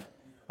du själv?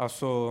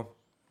 Alltså,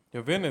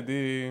 jag vet inte,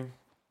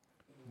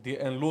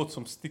 det är en låt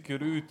som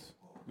sticker ut.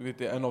 Du vet,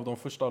 det är en av de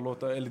första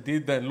låtarna, eller det är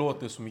den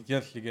låten som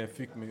egentligen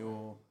fick mig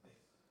att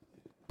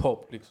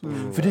pop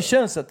liksom. För det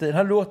känns att den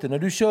här låten, när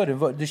du kör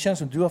den, det känns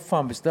som att du har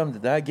fan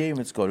bestämt det här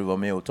gamet ska du vara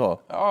med och ta.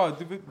 Ja,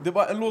 det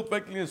var en låt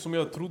verkligen som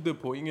jag trodde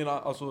på. Ingen,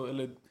 alltså,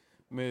 eller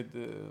med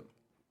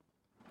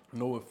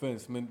no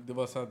offense, men det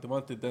var så här, det var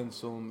inte den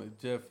som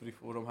Jeffrey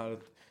och de här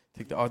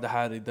tyckte, det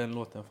här är den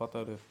låten,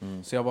 fattar du?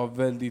 Så jag var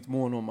väldigt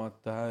mån om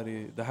att det här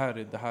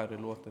är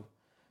låten.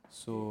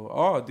 Så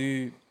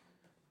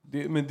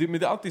men det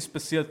är alltid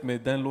speciellt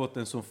med den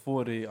låten som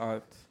får dig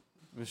att,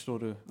 förstår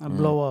du?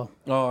 Blow up.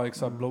 Ja,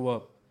 exakt, blow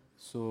up.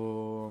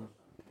 Så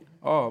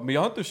men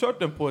jag har inte kört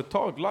den på ett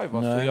tag live.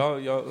 Alltså.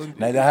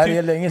 Nej, det här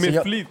är länge sedan.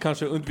 Med flit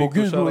kanske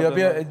undviker att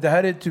köra. Det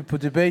här är typ på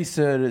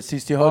Debaser.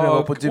 Sist jag hörde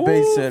var på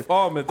Debaser.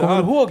 Kommer du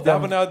ihåg den? Det här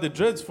var när jag hade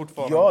dreads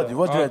fortfarande. Ja, det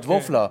var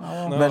dreadvåffla.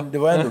 Men det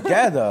var ändå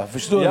gadda,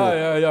 förstår du? Ja.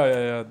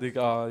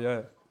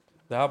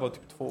 Det här var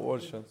typ 2 år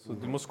sedan. Så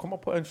du måste komma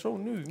på en show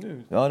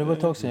nu. Ja, det var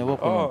ett tag sedan jag var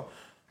på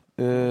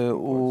den.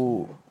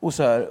 Och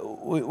så här.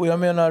 Och jag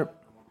menar,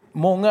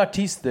 många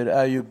artister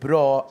är ju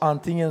bra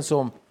antingen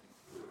som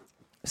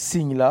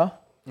singla.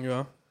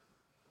 Ja.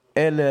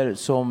 Eller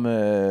som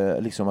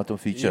liksom att de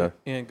feature.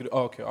 I en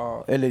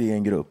eller i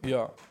en grupp.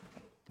 Ja.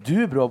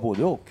 Du är bra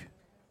både och.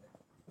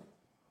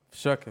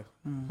 Försöker.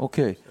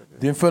 Okej.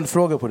 Det är en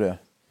följdfråga på det.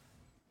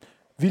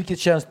 Vilket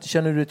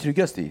känner du dig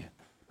tryggast i?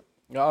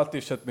 Jag har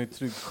alltid känt mig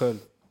trygg själv.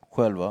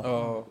 Själv,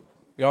 va?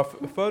 Ja,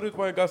 förut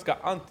var jag ganska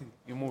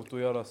emot att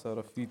göra så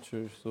här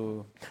features.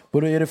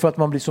 Och... Är det för att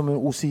man blir som en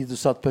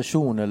åsidosatt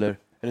person, eller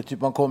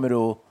typ man kommer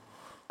och...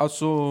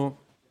 Alltså,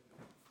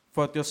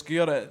 för att jag ska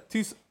göra...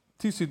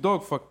 Tills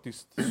idag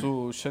faktiskt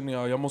så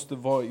känner jag måste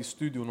vara i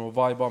studion och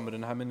viba med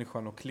den här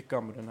människan och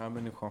klicka med den här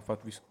människan för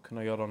att vi ska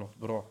kunna göra något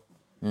bra.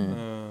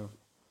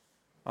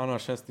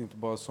 Annars känns det inte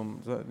bara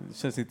som... Det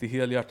känns inte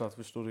helhjärtat,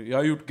 förstår du? Jag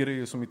har gjort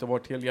grejer som inte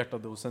varit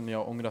helhjärtade och sen jag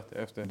har ångrat det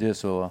efter. Det är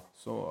så.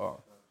 Så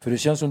för det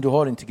känns som du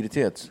har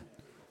integritet.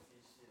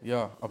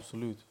 Ja,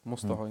 absolut.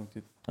 Måste ha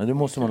integritet. Ja, det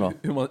måste man ha.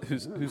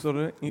 Hur sa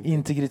du det?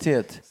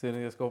 Integritet. Ser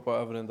ni, jag ska hoppa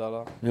över den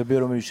där. Jag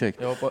ber om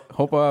ursäkt. Jag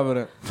hoppa över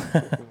den.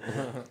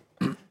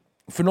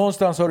 För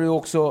någonstans har du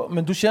också...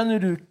 Men då känner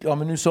du... Ja,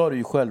 men nu sa du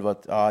ju själv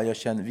att jag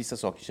känner, vissa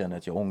saker känner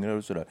att jag ångrar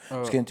och sådär.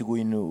 Jag ska inte gå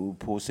in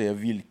på och säga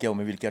vilka och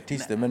med vilka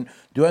artister. Men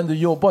du har ändå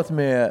jobbat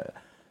med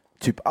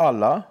typ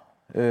alla.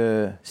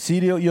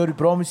 Siri gör du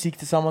bra musik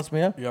tillsammans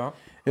med. Ja.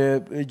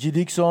 G.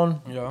 Dixon,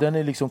 den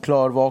är liksom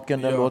klar,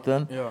 vaken, den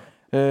låten. Ja.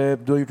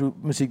 Du har gjort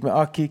musik med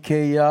Aki,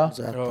 Keia,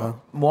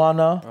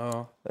 Moana.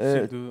 Det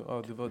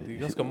är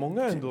ganska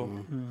många ändå.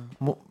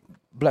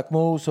 Black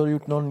Moose har du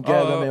gjort någon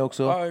gälla med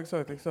också. Ja,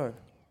 exakt.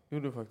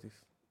 Gjorde du faktiskt.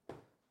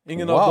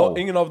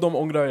 Ingen av dem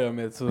ångrar jag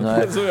med. Så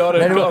jag har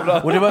det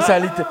bra. Och det var så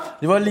här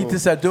det var lite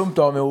så här dumt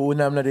av mig att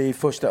nämna det i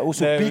första. Och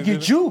så Biggie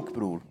Juke,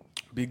 bror.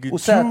 Biggie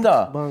och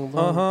Zeta.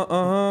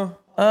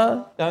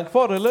 Är han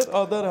kvar eller?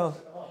 Ja, där är han.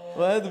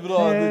 Vad är det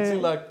bra? Det är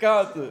chilla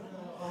katt.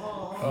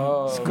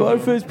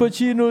 Scarface,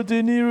 Pacino,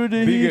 De Niro,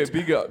 The Heat.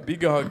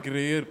 Biggie har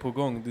grejer på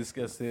gång, det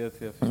ska jag säga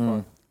till er.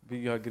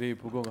 Biggie har grejer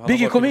på gång.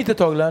 Biggie, kom hit ett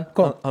tag, Len.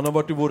 Kom. Han har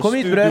varit i vår kom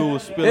studio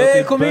och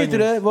spelat kom hit,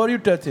 det. Vad har du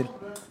gjort det till?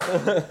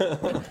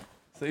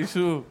 Säg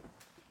så.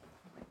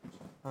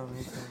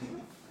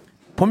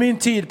 På min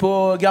tid,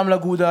 på gamla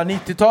goda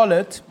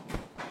 90-talet,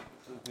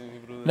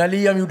 när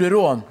Liam gjorde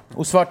rån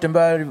och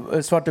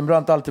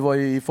Svartenbrandt alltid var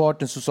i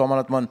farten, så sa man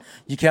att man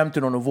gick hem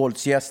till någon och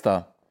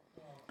våldsgästa.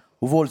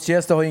 Och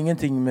våldsgästa har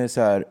ingenting med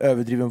så här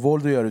överdriven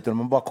våld att göra, utan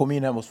man bara kom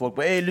in hem hos folk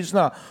och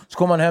lyssna. Så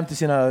kom man hem till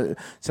sina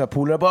så här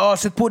polare, bara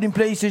sätt på din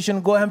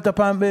PlayStation, gå och hämta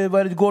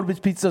Gorbits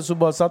pizza. Så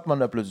bara satt man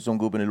där plötsligt som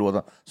gubben i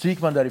lådan. Så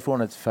gick man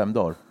därifrån efter 5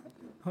 dagar.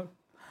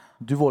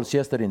 Du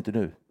våldsgästar inte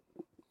nu.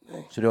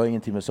 Så det har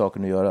ingenting med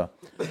saken att göra.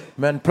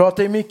 Men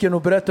prata i micken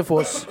och berätta för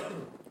oss.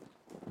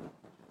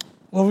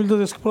 Vad vill du att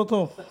jag ska prata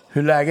om?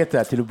 Hur läget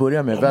är till att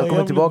börja med.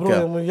 Välkommen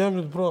tillbaka. Bra,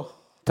 jävligt bra.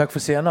 Tack för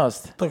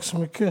senast. Tack så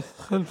mycket.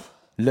 Själv.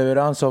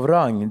 Leverans av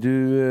rang.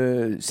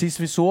 Du, sist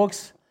vi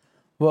sågs,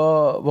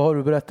 vad har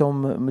du berättat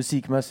om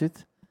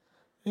musikmässigt?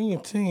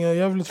 Ingenting. Jag har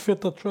jävligt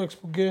feta tracks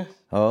på G.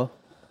 Ja.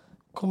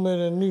 Kommer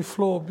en ny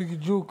flow, Biggie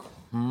Juke.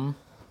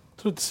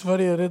 Jag tror att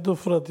Sverige är redo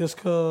för att jag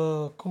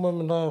ska komma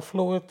med det här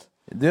flowet.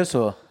 Det är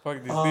så?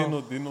 Faktiskt,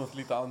 det är något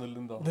lite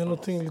annorlunda. Det är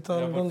någonting lite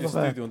annorlunda. Jag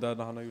var i studion där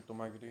han har gjort de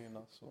här grejerna.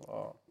 Så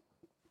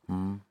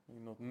det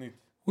är något nytt.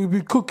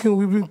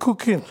 We've been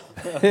cooking.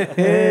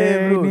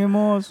 Hey,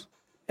 Nemos.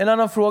 En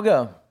annan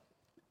fråga.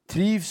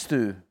 Trivs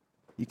du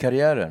i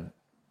karriären?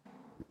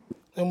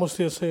 Jag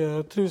måste säga,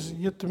 jag trivs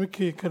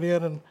jättemycket i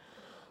karriären.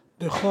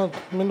 Det är skönt.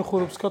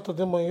 Människor uppskattar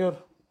det man gör.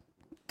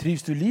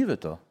 Trivs du i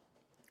livet då?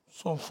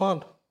 Som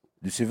fan.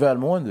 Du ser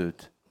välmående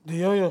ut. Det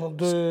gör jag.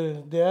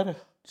 Det är det.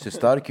 Du ser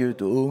stark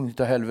ut och ung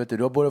utav helvete.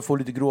 Du har börjat få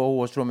lite gråa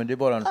hårstrån, men det är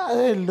bara en...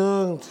 Det är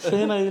lugnt.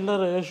 Tjejerna gillar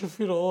det. Jag är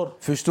 24 år.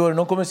 Förstår du?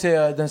 Någon kommer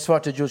säga den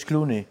svarta George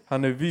Clooney.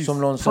 Han är vis.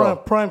 Som någon sa.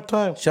 Prime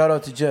time. Shout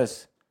out till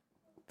Jess.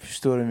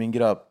 Förstår du, min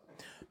grabb.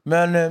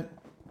 Men...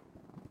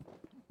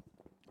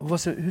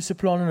 hur ser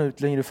planen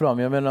ut längre fram?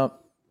 Jag menar...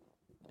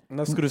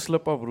 När ska du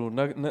släppa, bror?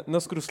 När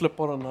ska du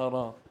släppa den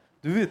här...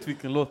 Du vet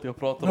vilken låt jag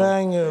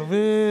pratar om.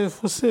 Vi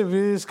får se.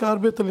 Vi ska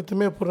arbeta lite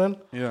mer på den.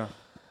 Yeah.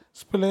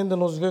 Spela in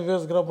den hos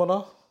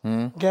VVS-grabbarna.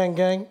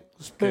 Gang.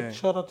 Respekt,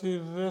 shoutout till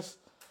VVS.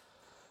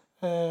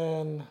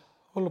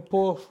 Håller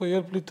på att få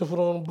hjälp lite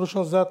från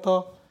brorsan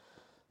Zeta.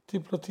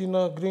 Till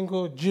Platina,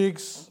 Gringo,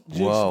 Jigs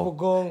på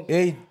gång.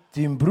 Ey,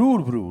 din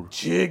bror.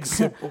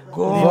 Jigs är på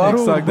gång.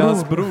 Exakt,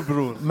 hans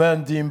bror.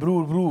 Men din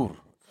bror.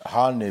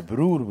 Han är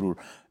bror.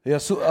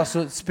 Jag så,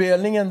 alltså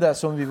spelningen där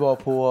som vi var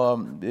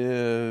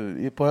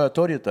på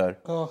Hötorget där.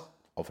 Ja.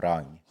 Av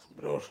rang.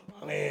 Bror,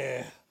 han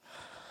är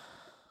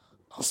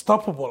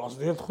unstoppable, alltså.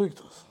 Det är helt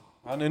sjukt. Alltså.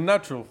 Han är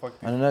natural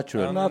faktiskt. Han är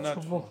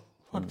natural,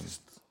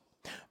 faktiskt.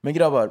 Men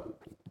grabbar,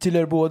 till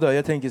er båda,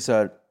 jag tänker så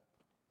här.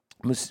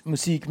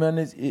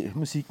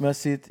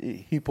 Musikmässigt,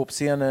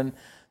 hiphop-scenen,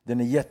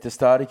 den är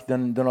jättestark,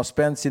 den har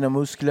spänt sina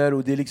muskler,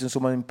 och det är liksom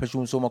som en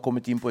person som har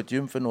kommit in på ett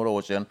gym för några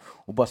år sedan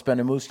och bara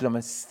spänner musklerna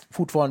men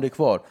fortfarande är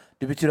kvar.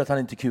 Det betyder att han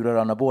inte kurar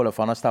anabola,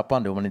 för annars tappar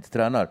han det om man inte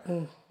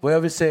tränar. Vad jag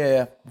vill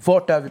säga är,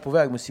 vart är vi på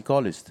väg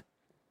musikaliskt?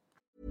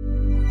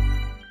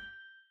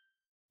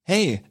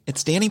 Hey,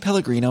 it's Danny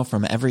Pellegrino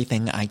from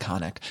Everything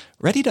Iconic.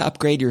 Ready to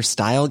upgrade your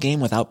style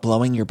game without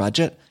blowing your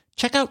budget?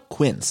 Check out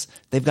Quince.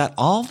 They've got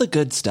all the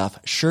good stuff,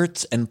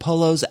 shirts and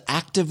polos,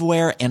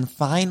 activewear, and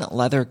fine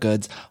leather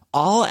goods,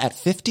 all at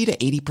 50 to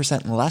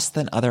 80% less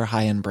than other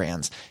high-end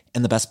brands.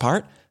 And the best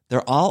part?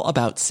 They're all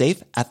about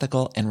safe,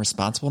 ethical, and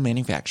responsible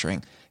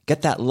manufacturing.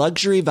 Get that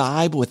luxury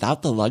vibe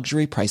without the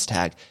luxury price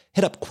tag.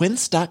 Hit up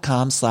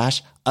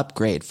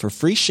quince.com/upgrade for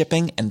free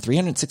shipping and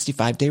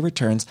 365-day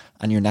returns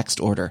on your next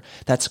order.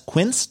 That's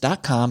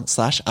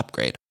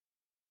quince.com/upgrade.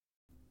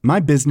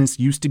 My business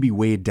used to be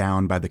weighed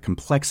down by the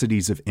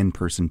complexities of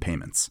in-person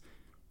payments.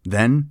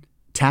 Then,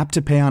 Tap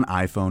to Pay on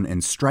iPhone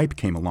and Stripe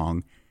came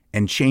along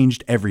and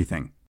changed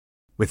everything.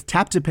 With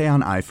Tap to Pay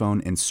on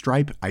iPhone and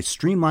Stripe, I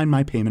streamlined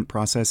my payment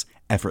process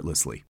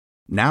effortlessly.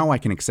 Now I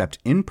can accept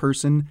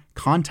in-person,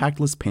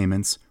 contactless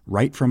payments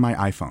right from my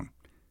iPhone.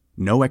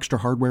 No extra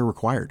hardware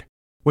required.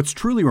 What's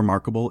truly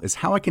remarkable is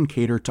how I can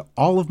cater to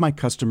all of my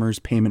customers'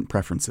 payment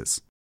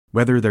preferences.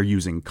 Whether they're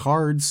using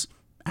cards,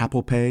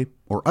 Apple Pay,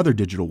 or other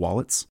digital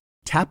wallets,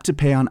 Tap to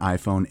Pay on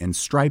iPhone and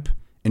Stripe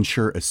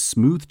ensure a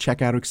smooth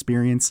checkout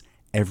experience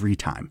every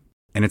time.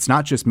 And it's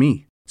not just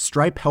me.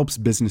 Stripe helps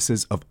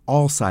businesses of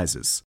all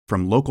sizes,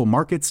 from local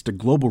markets to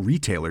global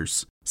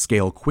retailers,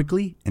 scale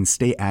quickly and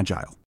stay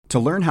agile. To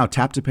learn how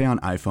Tap to Pay on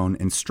iPhone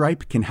and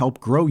Stripe can help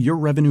grow your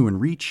revenue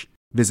and reach,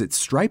 visit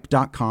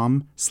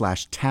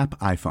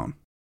stripe.com/tapiphone.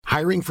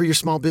 Hiring for your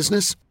small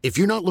business? If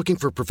you're not looking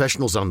for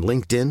professionals on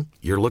LinkedIn,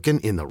 you're looking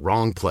in the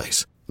wrong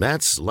place.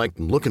 That's like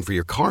looking for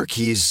your car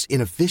keys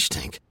in a fish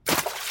tank.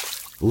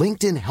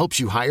 LinkedIn helps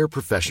you hire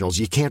professionals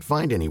you can't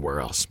find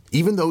anywhere else,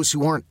 even those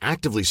who aren't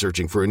actively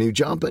searching for a new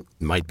job but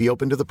might be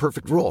open to the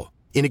perfect role.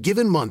 In a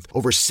given month,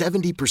 over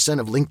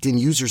 70% of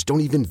LinkedIn users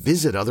don't even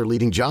visit other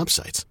leading job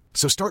sites.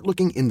 So start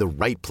looking in the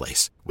right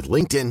place. With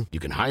LinkedIn,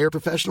 you can hire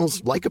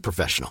professionals like a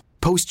professional.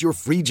 Post your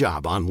free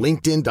job on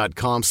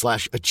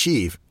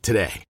linkedin.com/achieve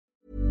today.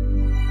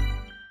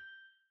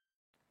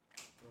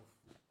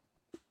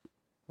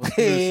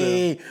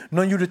 Hej!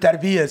 Någon gjorde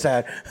terbier så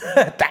här.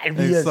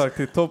 Terbier. Exakt,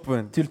 till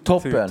toppen. Till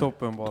toppen. Till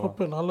toppen bara.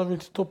 Toppen, alla vill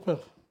till toppen.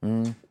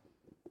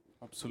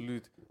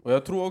 Absolut. Och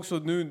jag tror också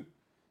nu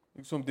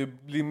liksom, det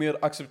blir mer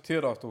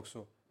accepterat också.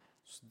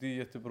 Så det är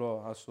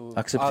jättebra. Alltså,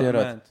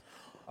 accepterat.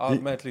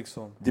 Allmänt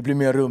liksom. Det blir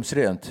mer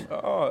rumsrent.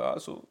 Ja,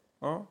 alltså.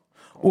 Ja.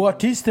 Och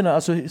artisterna,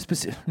 alltså,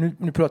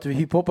 nu pratar vi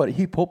hiphoppare.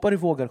 Hiphoppare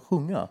vågar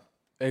sjunga.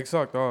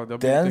 Exakt, ja. Det har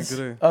blivit en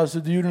grej. Alltså,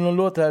 du gjorde någon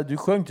låt här, du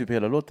sjöng typ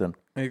hela låten.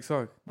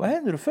 Exakt. Vad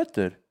händer då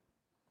fötter?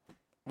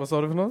 Vad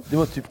sa du för något? Det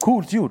var typ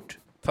coolt gjort.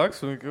 Tack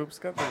så mycket, jag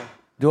uppskattar det.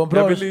 Det var bra.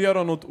 Jag ville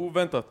göra något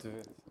oväntat, du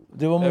vet.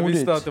 Det var modigt. Jag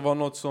visste att det var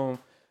något som...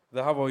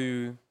 Det här var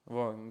ju...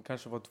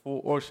 kanske var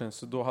 2 år sedan,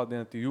 så då hade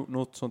jag inte gjort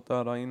något sånt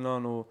där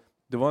innan. Och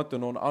det var inte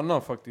någon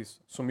annan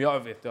faktiskt, som jag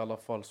vet i alla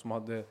fall, som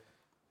hade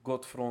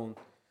gått från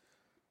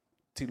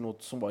till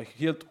något som var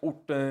helt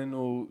orten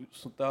och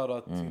sånt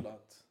där till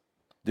att...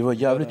 Det var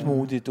jävligt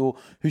modigt. Och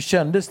hur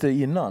kändes det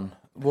innan?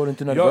 Var du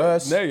inte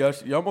nervös?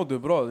 Jag mådde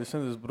bra, det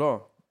kändes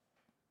bra.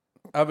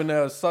 Även när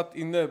jag satt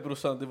inne,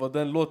 brorsan, det var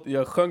den låten,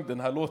 jag sjöng den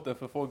här låten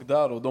för folk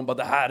där och de bara,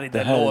 det här är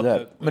den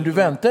låten. Men du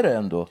väntade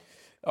ändå?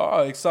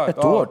 Ja, exakt.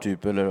 Ett år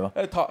typ, eller då?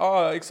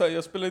 Ja, exakt.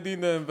 Jag spelade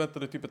in den,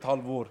 väntade typ ett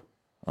halvår.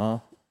 Ja.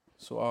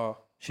 Så ja.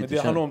 Men det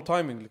handlar om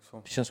timing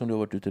liksom. Det känns som du har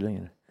varit ute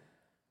längre.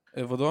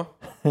 Vadå?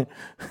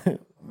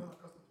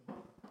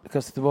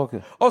 Kasta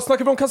tillbaka.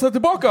 Snackar vi om kasta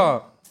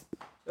tillbaka?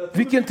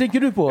 Vilken tänker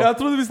du på? Jag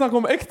trodde vi snackade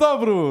om äkta,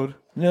 bror.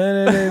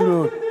 Nej,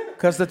 bror.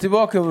 Kasta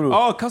tillbaka, bror.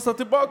 Ja, kasta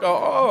tillbaka.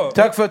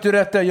 Tack för att du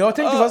rättade. Jag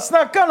tänkte, vad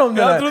snackar han om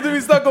det här? Jag trodde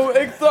vi snackade om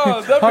äkta.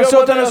 Han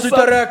sa att han har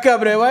slutat röka,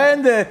 bre. Vad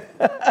hände?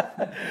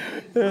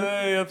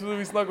 Nej, jag trodde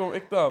vi snackade om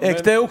äkta.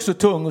 Äkta är också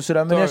tung och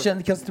sådär. Men jag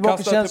kände, kasta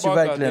tillbaka känns ju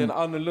verkligen. Det är en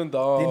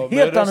annorlunda. Det är en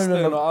helt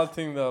annorlunda. Och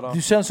allting där.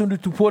 Du känns som du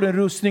tog på dig en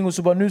rustning och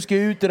så bara, nu ska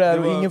jag ut det där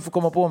och ingen får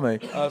komma på mig.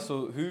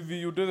 Alltså, hur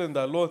vi gjorde den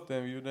där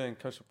låten, vi gjorde den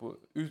kanske på,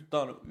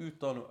 utan att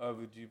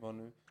överdriva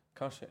nu,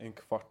 kanske en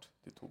kvart.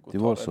 Det tog att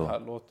ta den här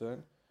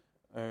låten.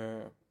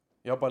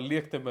 Jag bara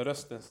lekte med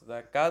rösten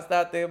sådär.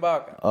 Kasta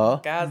tillbaka. Ja.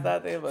 Kasta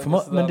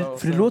tillbaka. Men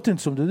det låter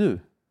inte som det är du.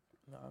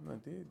 Nej,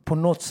 men på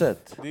något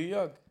sätt. Det är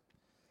jag.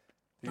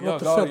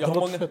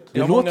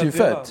 Det låter ju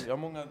fett. Jag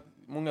har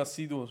många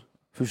sidor.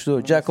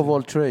 Förstår. Jack of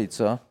all trades,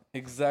 ja.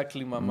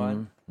 Exactly, my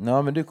man.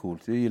 Nej, men det är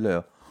coolt. Det gillar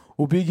jag.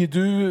 Och Biggie,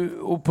 du,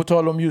 och på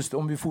tal om just,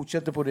 om vi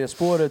fortsätter på det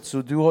spåret,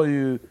 så du har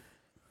ju...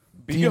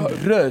 Din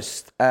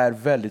röst är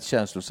väldigt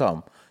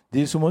känslosam.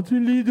 Det är som att du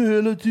lider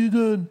hela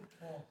tiden.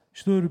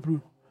 Förstår du, bror?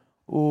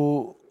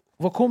 Och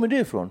var kommer det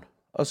ifrån?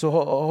 Alltså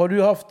har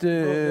du haft... Det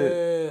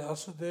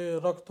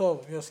är rakt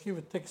av. Jag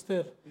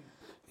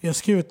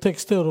skriver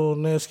texter och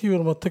när jag skriver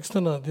de här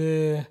texterna,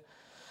 det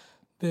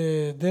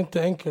är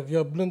inte enkelt.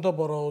 Jag blundar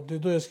bara och det är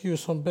då jag skriver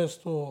som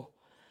bäst. Och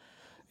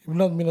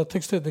ibland mina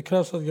texter, det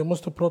krävs att jag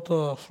måste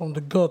prata från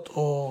the gut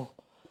och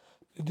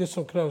det är det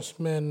som krävs.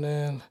 Men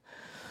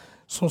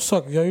som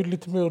sagt, jag gör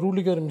lite mer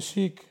roligare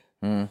musik.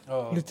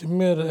 Lite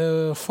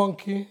mer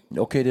funky.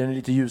 Okej, den är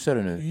lite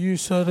ljusare nu.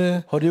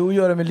 Ljusare. Har det att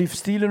göra med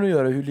livsstilen att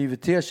göra, hur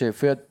livet ter sig?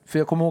 För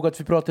jag kommer ihåg att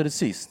vi pratade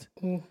sist.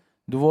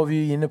 Då var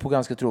vi inne på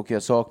ganska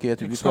tråkiga saker.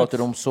 Vi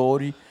pratade om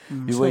sorg.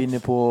 Vi var inne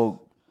på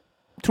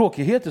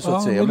tråkigheter så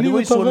att säga. Men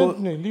livet har vänt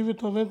nu.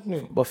 Livet har vänt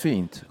nu. Vad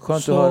fint.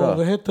 Skönt så, att höra.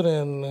 Vad heter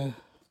det?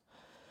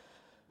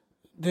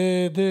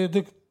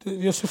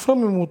 Jag ser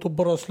fram emot att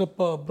bara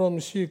släppa bra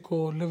musik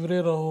och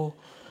leverera och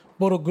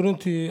bara gå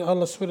runt i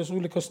alla Sveriges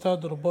olika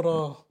städer och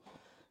bara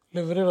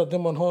leverera det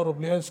man har och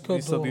bli älskad.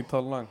 Visa din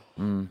talang.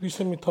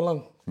 Visa min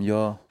talang.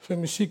 Ja. För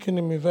musiken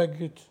är min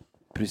väg ut.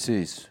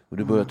 Precis. Och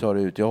du börjar ta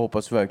det ut. Jag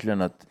hoppas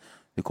verkligen att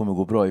det kommer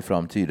gå bra i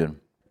framtiden.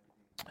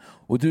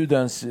 Och du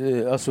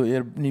Dance, alltså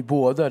ni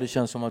båda, det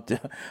känns som att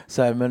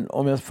så här, men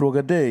om jag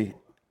frågar dig,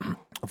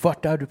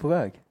 vart är du på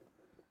väg?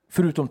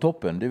 Förutom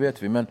toppen, det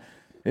vet vi, men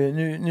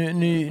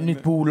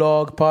nytt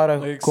bolag,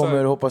 Para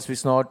kommer hoppas vi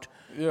snart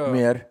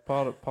mer.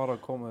 Para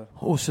kommer.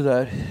 Och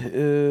sådär.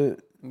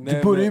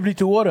 Du börjar ju bli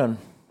till åren.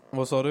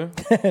 Vad sa du?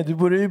 Du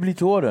börjar ju bli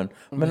till åren.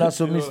 Men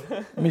alltså,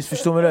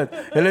 missförstå mig rätt.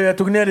 Eller jag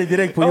tog ner dig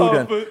direkt på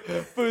jorden.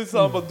 Först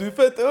han bara, du är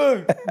fett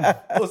ung!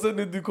 Och sen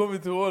när du kommer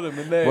till åren.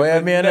 Men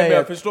nej, men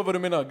jag förstår vad du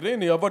menar.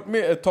 Grejen är, jag har varit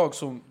med ett tag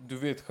som du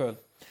vet själv.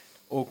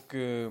 Och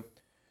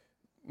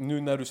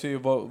nu när du säger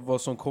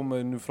vad som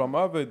kommer nu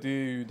framöver, det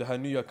är ju det här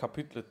nya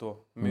kapitlet då.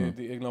 Med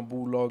det egna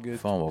bolaget.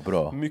 Fan vad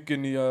bra.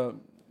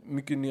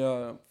 Mycket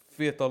nya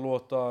feta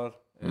låtar.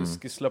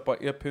 Ska släppa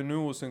EP nu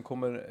och sen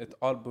kommer ett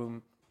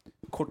album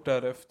kort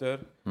därefter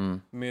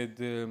med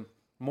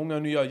många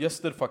nya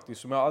gäster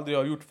faktiskt som jag aldrig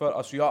har gjort för.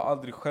 Alltså jag har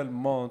aldrig själv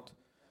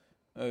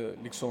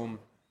liksom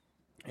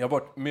jag har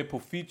varit med på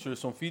features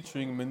som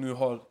featuring, men nu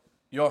har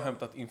jag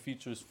hämtat in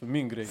features för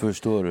min grej.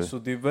 Förstår du? Så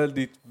det är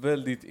väldigt,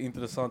 väldigt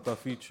intressanta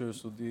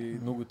features och det är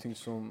någonting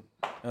som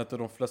jag inte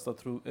de flesta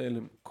tror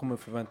eller kommer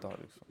förvänta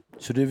liksom.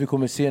 Så det vi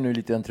kommer se nu är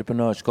lite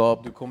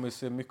entreprenörskap. Du kommer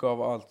se mycket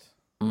av allt.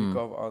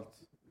 Mycket av allt.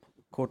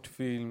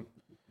 Kortfilm.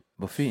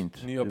 Vad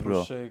fint. Nya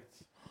projekt.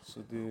 Så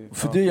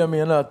för det jag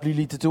menar att bli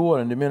lite till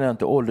åren, det menar jag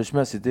inte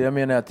åldersmässigt. Det jag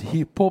menar att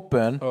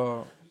hiphopen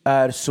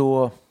är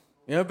så...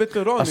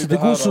 Alltså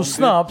det går så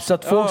snabbt så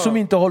att folk som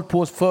inte har hållit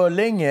på för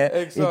länge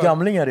är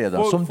gamlingar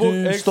redan. Som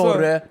du,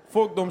 Storre.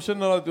 Folk de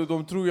känner att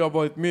de tror jag har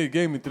varit med i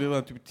gamet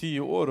redan typ 10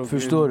 år. Och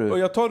förstår du? Och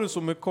jag tar det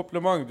som en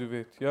komplimang, du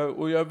vet.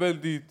 Och jag är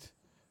väldigt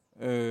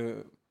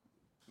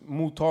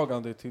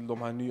mottagande till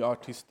de här nya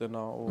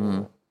artisterna. Och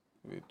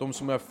de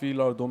som jag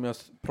filar, de jag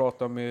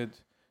pratar med.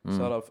 Så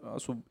här,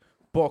 alltså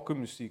bakom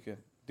musiken.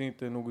 Det är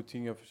inte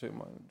någonting jag försöker,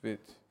 man vet.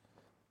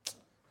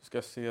 Ska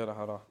jag säga det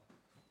här?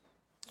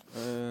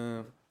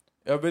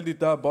 Jag är väldigt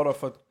där bara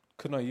för att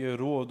kunna ge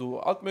råd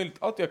och allt möjligt,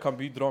 allt jag kan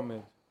bidra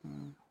med.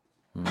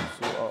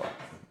 Så,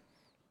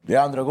 det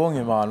är andra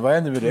gången man, vad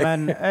händer med det?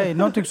 Men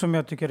någonting som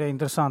jag tycker är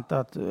intressant är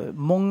att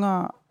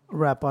många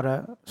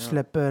rappare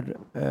släpper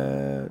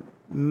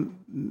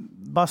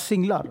bara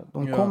singlar.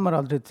 De kommer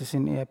aldrig till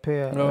sin EP,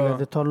 eller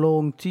det tar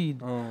lång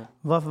tid.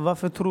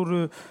 Varför tror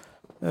du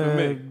för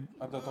mig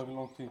att det har tagit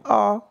lång tid?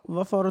 Ja,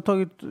 varför har det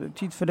tagit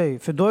tid för dig?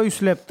 För du har ju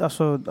släppt,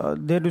 alltså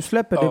det du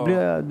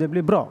släpper, det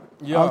blir bra.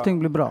 Allting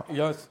blir bra.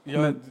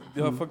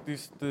 Det har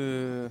faktiskt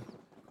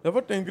det har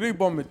varit en grej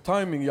bara med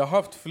timing. Jag har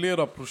haft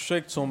flera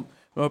projekt som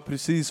jag har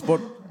precis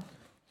varit,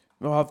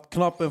 jag har haft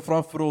knappen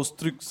framför oss,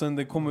 tryckt sen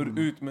det kommer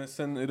ut, men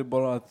sen är det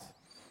bara att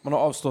man har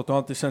avstått. Det har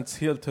inte känts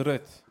helt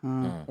rätt.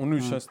 Och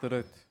nu känns det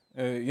rätt.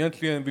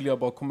 Egentligen vill jag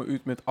bara komma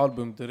ut med ett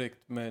album direkt,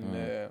 men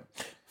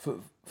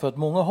för att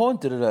många har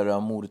inte det där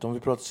modet, om vi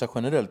pratar så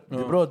generellt. Det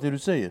är bra det du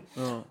säger.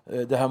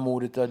 Det här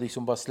modet att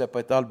liksom bara släppa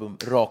ett album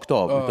rakt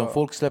av. Utan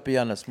folk släpper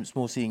gärna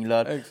små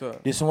singlar. Exakt.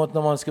 Det är som att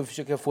när man ska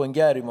försöka få en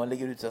Gary, man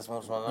lägger ut så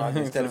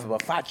här istället för bara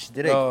fatch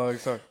direkt. Ja,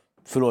 exakt.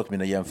 Förlåt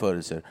mina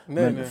jämförelser.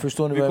 Nej.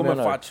 Förstår ni vad jag menar?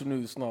 Vi kommer fatch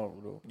nu snart.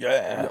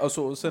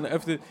 Alltså, sen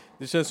efter,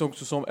 det känns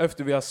också som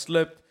efter vi har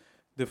släppt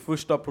det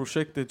första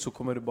projektet så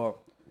kommer det bara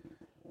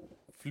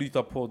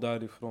flyta på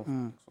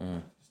därifrån.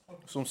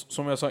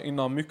 Som jag sa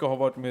innan, mycket har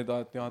varit med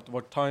att det har inte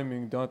varit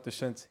timing, det har inte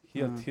känts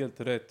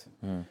helt rätt.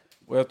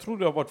 Och jag tror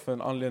det har varit för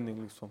en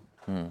anledning liksom.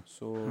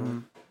 Så,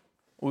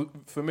 och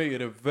för mig är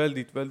det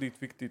väldigt,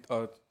 väldigt viktigt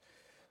att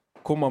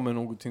komma med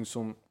någonting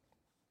som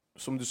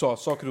du sa,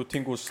 saker och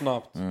ting går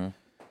snabbt.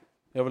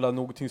 Jag vill att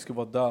någonting ska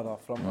vara där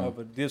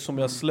framöver. Det som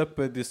jag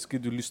släpper, det ska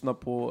du lyssna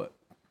på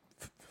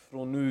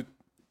från nu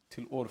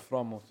till år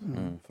framåt.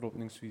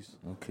 Förhoppningsvis.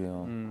 Okay,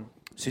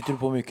 sitter du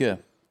på mycket?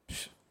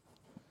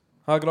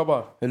 Här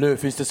grabbar. Eller hur?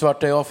 Finns det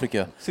svarta i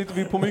Afrika? Sitter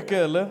vi på mycket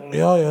eller?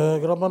 Ja,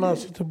 grabbarna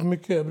sitter på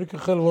mycket. Jag brukar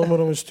själv vara med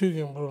dem i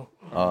studion, bro.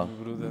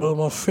 De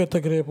har feta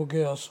grejer på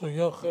G. Alltså,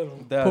 jag själv.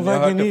 På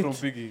vägen hit.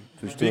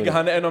 Från Biggie,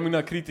 han är en av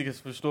mina kritiker,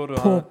 förstår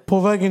du? På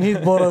vägen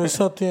hit bara, vi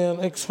satt i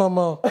en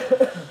X5.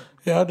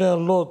 Jag hade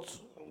en låt.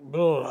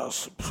 Bro,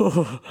 alltså,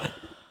 bro.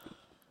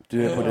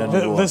 Du är på den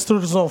nivån.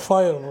 Västerort is on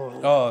fire, bro.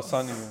 Ja,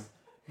 sanningen.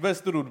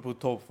 Västerort på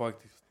topp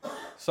faktiskt.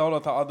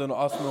 Shoutout till Aden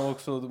och Asma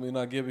också,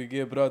 mina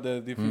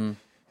GBG-bröder.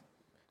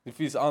 Det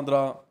finns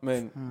andra,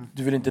 men...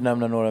 Du vill inte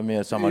nämna några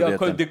mer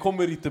samarbeten? Det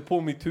kommer inte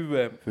på mitt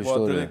huvud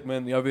direkt,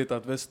 men jag vet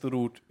att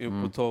Västerort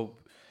är på topp.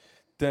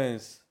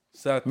 Dance,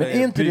 men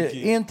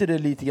är inte det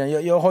lite grann...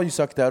 Jag har ju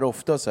sagt det här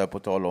ofta så här på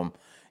tal om...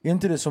 Är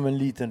inte det som en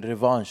liten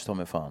revansch, ta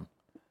mig fan?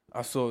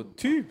 Alltså,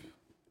 typ.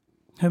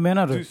 Hur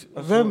menar du?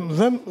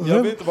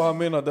 Jag vet vad han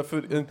menar. Därför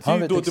en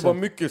tid då det var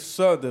mycket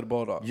söder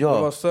bara. Ja.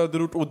 Det var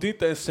söderort. Och det är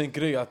inte ens en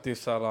grej att det är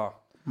såhär...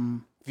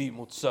 Vi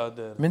mot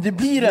söder. Men det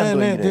blir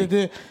ändå en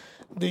grej.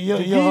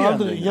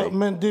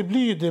 Men det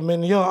blir det.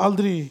 Men jag har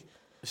aldrig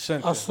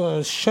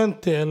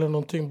känt det eller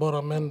någonting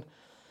bara. Men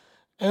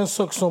en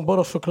sak som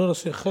bara förklarar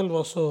sig själv.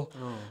 Alltså,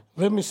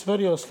 vem i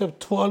Sverige har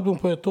släppt 2 album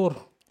på ett år?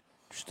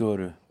 Förstår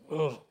du?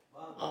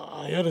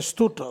 Han gör det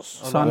stort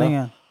alltså.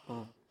 Sanningen.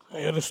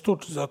 Han gör det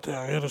stort.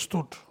 Han gör det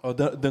stort. Ja,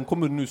 den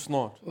kommer nu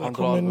snart. Den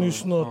kommer nu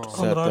snart.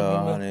 Andra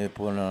albumet. Han är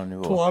på en annan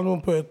nivå. 2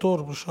 album på ett år,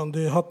 brorsan.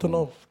 Det är hatten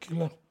av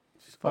killen.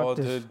 Ja,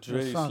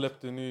 Dre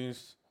släppte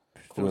nyss.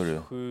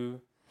 Förstår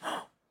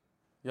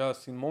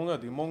Yasin, många,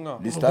 det är många.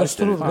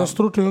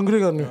 Västerort är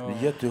hungriga nu. De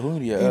är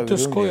jättehungriga. Inte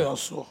skoja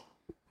alltså.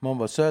 Man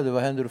bara, Söder,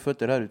 vad händer och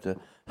fötter här ute?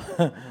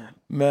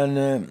 Men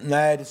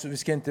nej, vi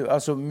ska inte,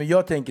 alltså, men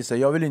jag tänker så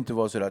här, jag vill inte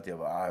vara så att jag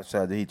bara,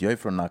 Söder hit, jag är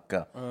från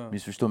Nacka.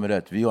 Missförstå mig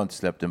rätt, vi har inte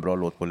släppt en bra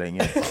låt på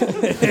länge.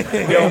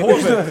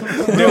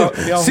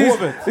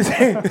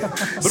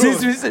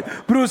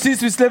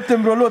 Sist vi släppte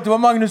en bra låt, det var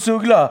Magnus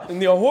Uggla.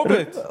 Ni har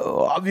hovet?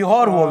 Vi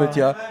har hovet,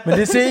 ja. Men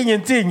det säger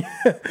ingenting.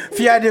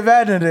 Fjärde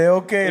världen, det är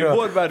okej då. I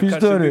vår värld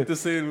kanske det inte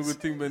säger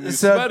någonting, men i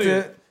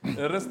Sverige,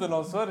 resten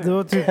av Sverige. Det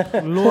var typ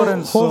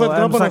Lorentz och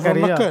grabbarna från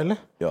Nacka, eller?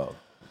 Ja.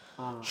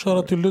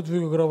 Shoutout till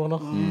Ludvig och grabbarna.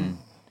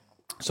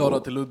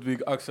 Shoutout till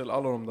Ludvig, Axel,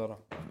 alla de där.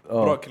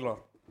 Bra killar.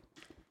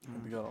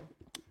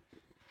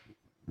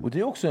 Och det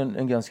är också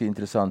en ganska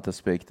intressant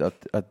aspekt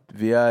att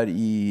vi är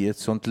i ett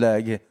sånt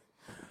läge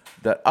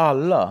där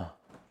alla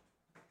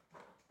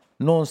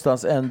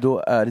någonstans ändå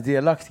är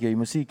delaktiga i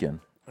musiken.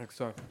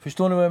 Exakt.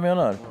 Förstår ni vad jag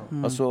menar?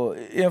 Alltså,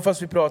 även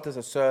fast vi pratar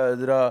så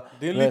södra,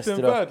 det är en västra,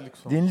 liten värld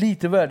liksom. Det är en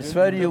liten värld.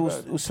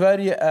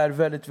 Sverige är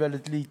väldigt,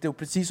 väldigt lite. Och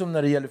precis som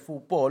när det gäller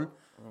fotboll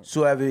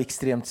så är vi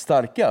extremt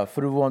starka.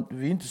 För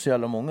vi är inte så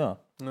jävla många.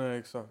 Nej,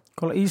 exakt.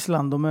 Kolla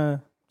Island, de är...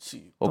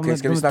 Okej,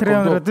 ska vi snacka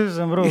 300 om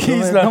 000 bro.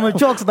 Island. De är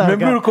tjockstarka. Men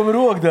bror, kommer du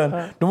ihåg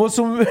den? De var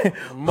som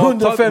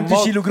 150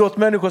 kilo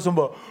grottmänniskor som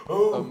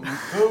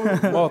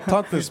bara...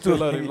 Tanten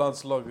spelar i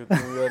landslaget.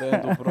 Nu är det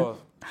ändå bra.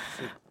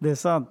 Det är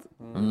sant.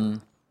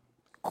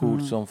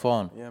 Coolt som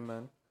fan. Yeah,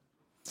 man.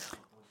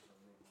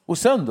 Och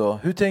sen då?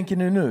 Hur tänker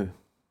ni nu?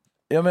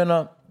 Jag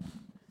menar,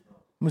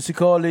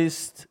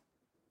 musikaliskt,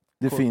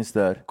 det finns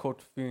där.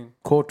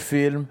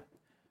 Kortfilm,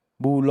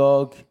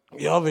 bolag.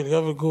 Jag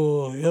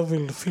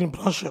vill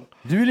filmbranschen.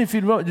 Du vill i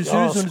filmbranschen? Du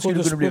ser ut som du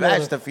skulle kunna bli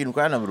värsta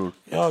filmstjärnan, bror.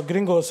 Ja,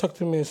 Gringo har sagt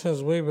till mig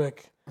sen way back.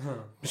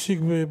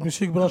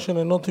 Musikbranschen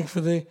är någonting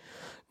för dig.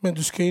 Men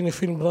du ska in i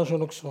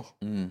filmbranschen också.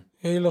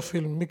 Jag gillar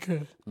film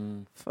mycket.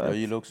 Jag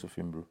gillar också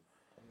film, bror.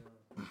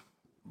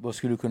 Vad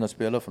skulle du kunna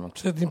spela för något?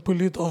 Sätt in på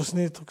lite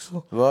avsnitt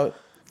också. Vad?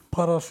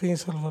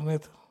 Parafins eller vad det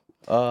heter.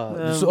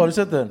 Har du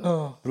sett den?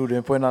 Ja. Bror, det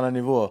är på en annan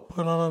nivå.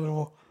 På en annan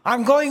nivå.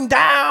 I'm going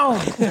down!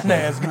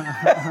 Nej, jag ska...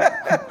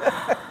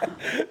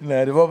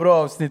 Nej, det var bra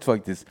avsnitt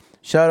faktiskt.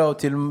 Shoutout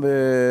till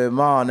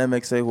Man,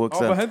 MXA,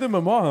 HXL. Vad hände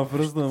med Man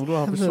förresten? Bro,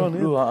 han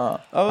försvann.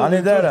 Han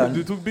är där.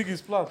 Du tog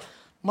Biggies plats.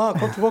 Man,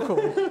 kom tillbaka.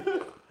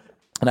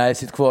 Nej,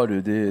 sitt kvar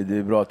du. Det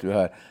är bra att du är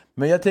här.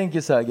 Men jag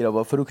tänker så här,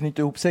 grabbar, för att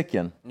knyta ihop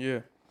säcken.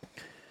 Yeah.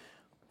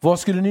 Vad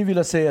skulle ni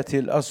vilja säga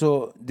till,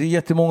 alltså det är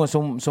jättemånga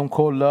som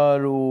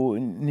kollar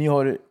och ni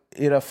har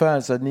era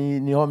fans, att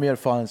ni har mer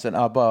fans än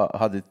ABBA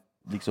hade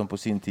liksom på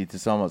sin tid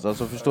tillsammans.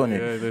 Alltså förstår ni?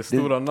 Det är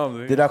stora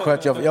namn. Det där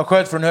sköt jag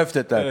sköt från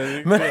höftet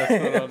där.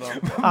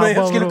 Men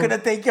jag skulle kunna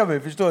tänka mig,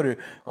 förstår du?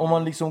 Om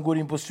man liksom går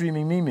in på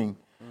streaming-miming.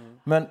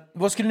 Men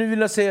vad skulle ni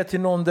vilja säga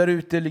till någon där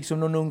ute, liksom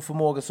någon ung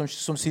förmåga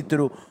som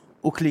sitter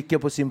och klickar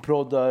på sin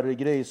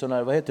proddar-grej, sån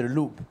här, vad heter det?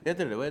 Loop? Vad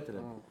heter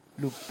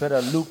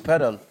det? Loop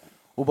pedal.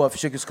 Och bara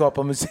försöker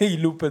skapa musik,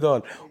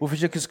 loop-pedal. Och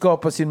försöker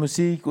skapa sin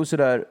musik och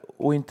sådär.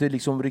 Och inte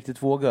liksom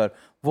riktigt vågar.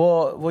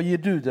 Vad ger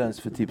du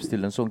Dens för tips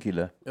till en sån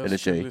kille? Eller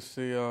tjej? Jag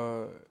skulle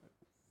säga,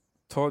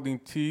 ta din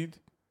tid.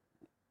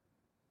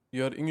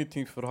 Gör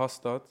ingenting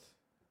förhastat.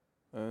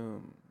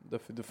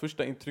 Därför det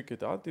första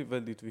intrycket är alltid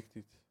väldigt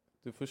viktigt.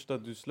 Det första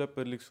du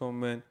släpper liksom,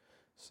 men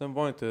sen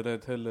var inte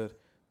rädd heller.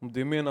 Om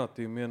det är menat,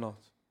 det är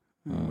menat.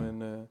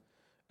 Men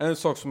en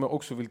sak som jag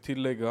också vill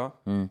tillägga.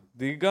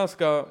 Det är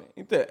ganska,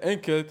 inte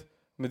enkelt,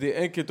 men det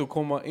är enkelt att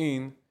komma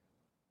in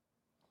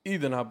i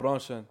den här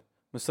branschen.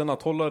 Men sen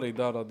att hålla dig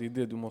där, det är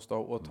det du måste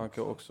ha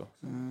åtanke också.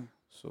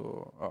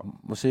 Så, ja.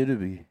 Vad säger du,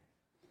 Biggie?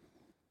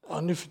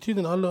 Ja, nu för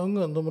tiden, alla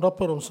unga, de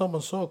rappar om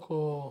samma sak.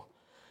 Och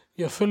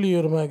jag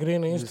följer de här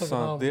grejerna i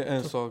Instagram. Det är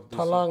en sak.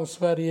 Talang,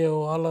 Sverige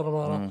och alla de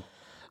här.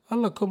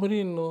 Alla kommer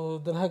in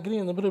och den här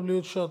grejen, den börjar bli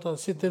uttjatad.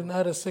 Sitter en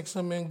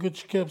RS6 med en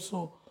Gucci-caps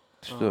och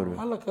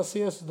alla kan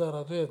se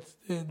sådär, du vet.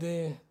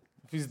 Det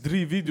finns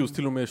drivvideos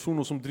till och med.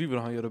 Shuno som driver,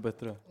 han gör det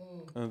bättre.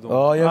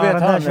 Ja, jag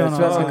vet, han är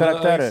svenska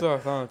karaktärer.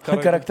 Han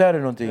karaktärer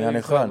någonting, han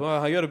är skön.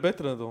 Han gör det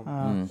bättre än dem.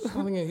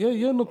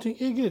 Gör någonting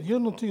eget, gör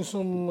någonting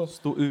som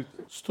står ut.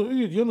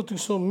 Gör någonting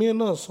som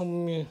menas,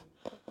 som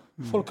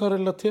folk kan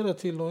relatera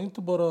till. Och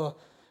inte bara,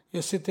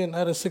 jag sitter i en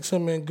RS6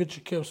 med en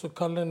Gucci-caps och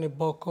Kallen är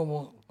bakom.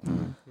 Och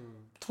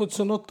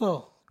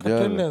 2008,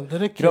 Kartellen, det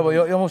räcker. Grabbar,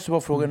 jag måste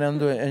bara fråga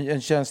ändå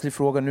en känslig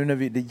fråga nu när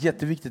det är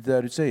jätteviktigt det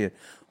där du säger.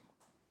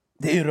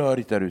 Det är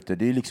rörigt där ute.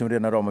 Det är liksom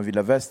rena rama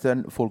vilda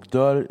västern. Folk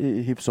dör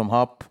i hipp som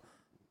happ.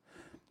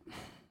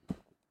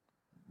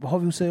 Vad har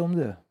vi att säga om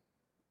det?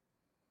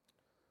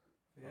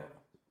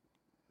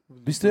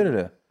 Visst är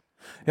det?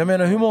 Jag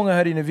menar, hur många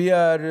här inne? Vi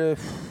är,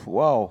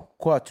 4,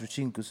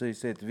 5,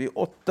 6, 7. Vi är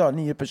 8,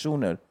 9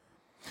 personer.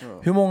 Ja.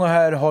 Hur många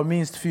här har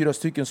minst 4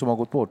 stycken som har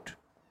gått bort?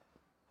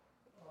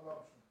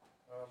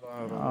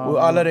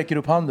 Och alla räcker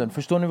upp handen.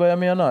 Förstår ni vad jag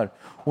menar?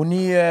 Och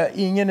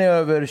ingen är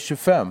över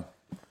 25,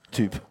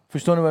 typ.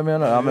 Förstår ni vad jag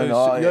menar?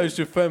 Jag är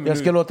 25 jag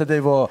ska låta dig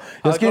vara...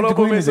 Jag ska inte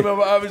gå in i det.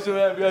 Jag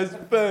är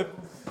 25.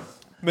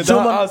 Men det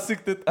här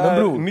ansiktet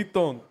är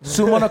 19.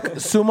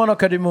 Summan av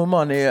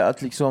kardemumman är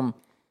att liksom...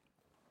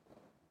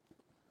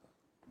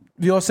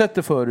 Vi har sett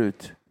det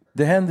förut.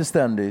 Det händer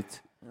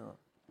ständigt. Ja.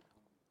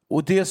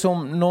 Och det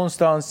som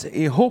någonstans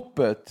är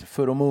hoppet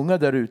för de unga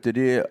där ute,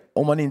 det är,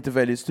 om man inte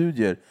väljer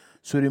studier,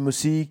 så är det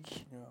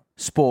musik,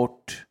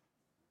 sport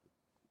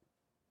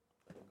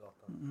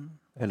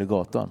eller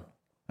gatan.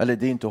 Eller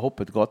det är inte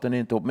hoppet, gatan är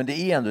inte hopp, men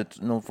det är ändå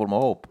någon form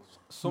av hopp.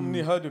 Som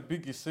ni hörde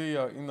Biggie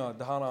säga innan,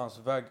 det här är hans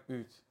väg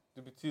ut.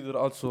 Det betyder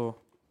alltså,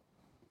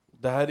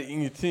 det här är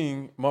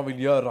ingenting man vill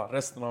göra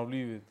resten av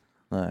livet.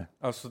 Nej.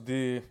 Alltså det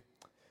är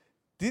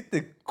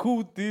inte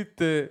coolt,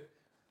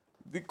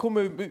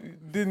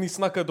 det ni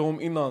snackade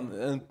om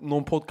innan,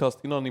 någon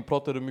podcast innan, ni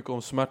pratade mycket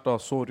om smärta,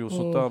 sorg och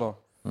sånt där.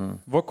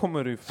 Vad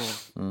kommer det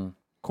ifrån?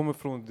 Kommer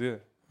från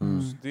det.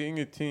 Så det är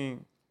ingenting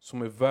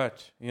som är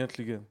värt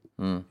egentligen.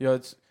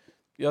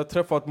 Jag har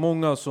träffat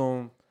många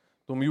som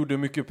de gjorde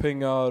mycket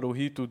pengar och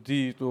hit och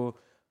dit, och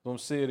de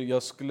säger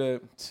jag skulle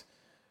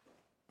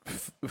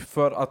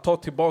för att ta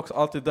tillbaka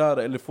allt det där,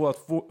 eller för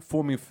att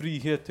få min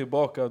frihet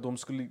tillbaka, de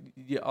skulle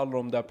ge alla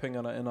de där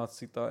pengarna än att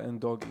sitta en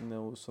dag inne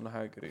och såna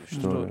här grejer.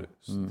 Förstår du?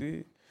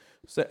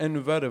 Så det är ännu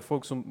värre,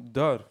 folk som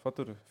dör,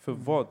 fattar du? För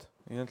vad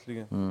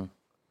egentligen?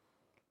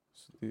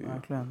 Så det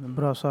verkligen,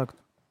 bra sagt.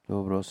 Det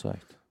var bra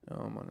sagt.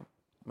 Ja, man.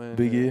 Men,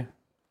 Biggie?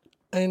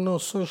 Ain't no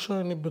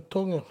sunshine i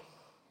betongen.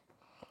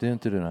 Det är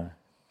inte det där.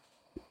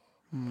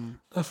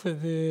 Därför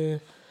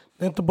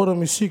det är inte bara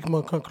musik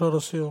man kan klara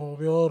sig om.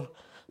 Vi har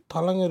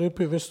talanger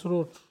uppe i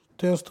Västerort.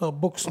 Tensta,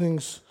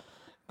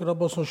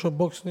 boxningsgrabbar som kör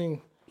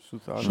boxning.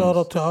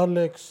 Shoutout till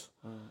Alex.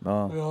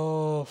 Vi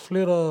har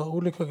flera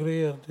olika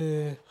grejer.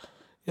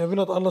 Jag vill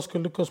att alla ska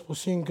lyckas på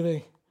sin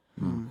grej.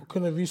 Och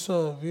kunna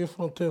visa, vi är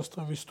från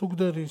Tensta. Vi stod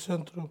där i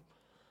centrum.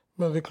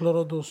 Men vi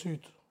klarade oss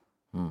ut.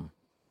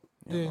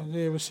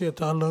 Det vill säga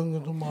till alla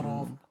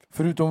ungdomar.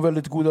 Förutom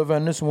väldigt goda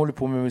vänner som håller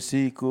på med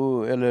musik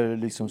eller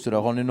liksom sådär,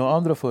 har ni några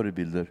andra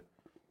förebilder?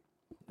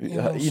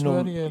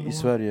 I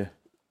Sverige?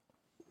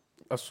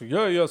 Alltså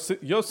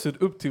jag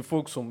ser upp till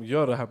folk som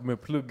gör det här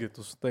med plugget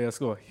och sådär. Jag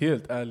ska vara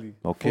helt ärlig.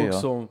 Folk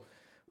som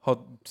har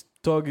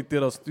tagit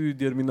deras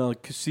studier, mina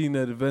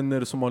kusiner,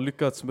 vänner som har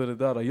lyckats med det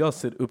där. Jag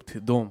ser upp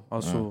till dem.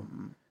 Alltså,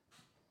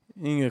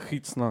 ingen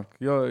skitsnack.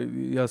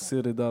 Jag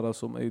ser det där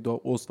som du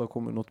har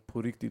åstadkommit något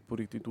på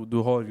riktigt. Och du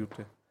har gjort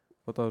det.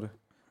 Fattar du?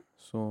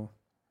 Så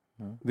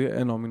det är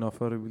en av mina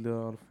förebilder i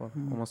alla fall.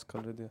 Om man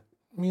ska kalla det.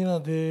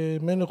 Det är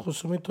människor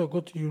som inte har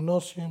gått i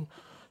gymnasium.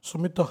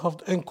 Som inte har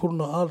haft en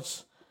krona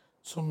alls.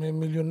 Som är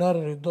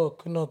miljonärer idag.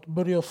 Kunnat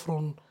börja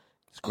från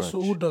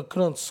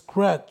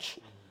scratch.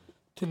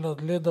 Till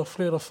att leda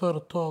flera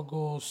företag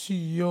och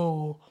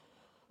CEO och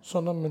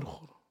sådana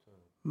människor.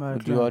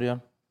 Och du, Arian?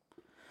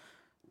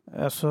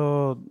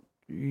 Alltså,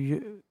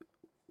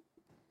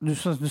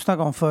 du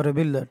snackar om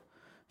förebilder.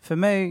 För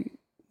mig,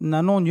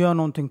 när någon gör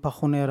någonting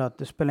passionerat,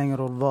 det spelar ingen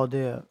roll vad det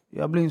är.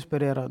 Jag blir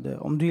inspirerad.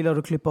 Om du gillar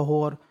att klippa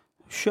hår,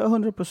 kör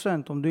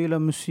 100%. Om du gillar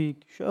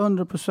musik, kör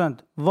 100%.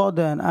 Vad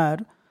det än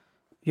är,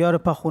 gör det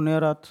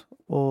passionerat.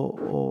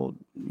 Och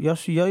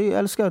jag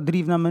älskar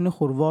drivna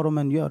människor, vad de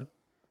än gör.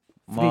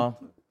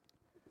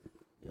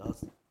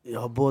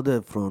 Jag har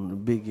både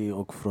från Biggie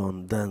och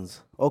från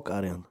Dance och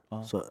Arian.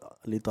 Så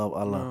lite av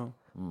alla.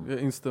 Jag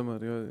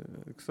instämmer.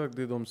 Exakt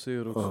det de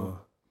säger också.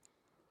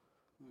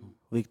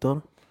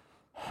 Viktor?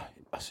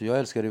 Alltså jag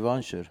älskar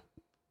revanscher.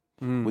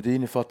 Och det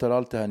innefattar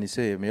allt det här ni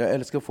säger. Men jag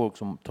älskar folk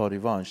som tar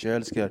revansch.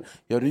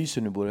 Jag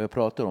ryser nu bara jag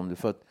pratar om det.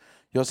 För att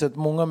jag har sett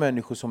många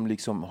människor som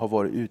liksom har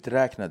varit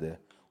uträknade.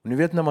 Och ni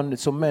vet när man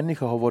som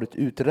människa har varit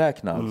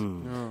uträknad.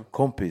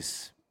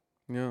 Kompis.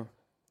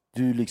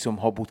 Du liksom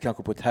har bott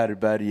kanske på ett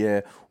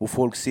härberge. Och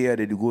folk ser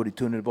dig. Du går i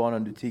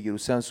tunnelbanan, du tigger.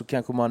 Och sen så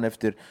kanske man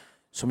efter,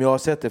 som jag har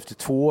sett efter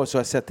 2 år, så har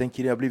jag sett en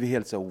kille. Jag har blivit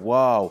helt så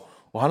wow.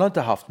 Och han har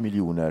inte haft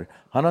miljoner.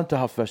 Han har inte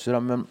haft värsta,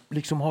 men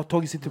liksom har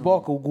tagit sig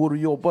tillbaka och går och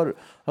jobbar.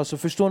 Alltså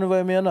förstår ni vad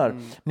jag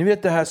menar? Ni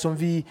vet det här som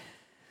vi,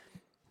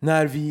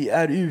 när vi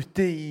är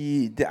ute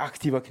i det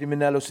aktiva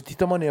kriminella och så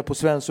tittar man ner på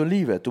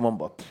Svenssonlivet och man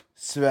bara,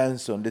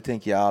 Svensson, det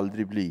tänker jag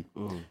aldrig bli.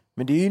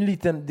 Men det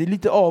är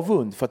lite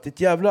avund, för att det är ett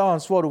jävla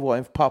ansvar att vara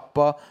en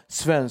pappa,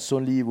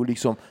 Svenssonliv och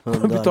liksom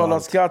betala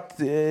skatt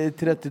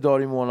 30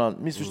 dagar i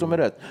månaden. Missförstå mig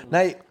rätt.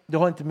 Nej, det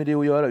har inte med det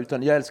att göra,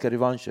 utan jag älskar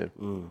revanscher.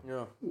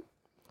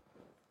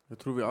 Jag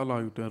tror vi alla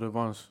har gjort en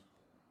revansch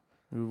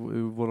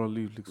i våra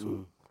liv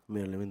liksom.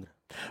 mer eller mindre.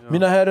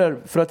 Mina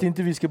herrar, för att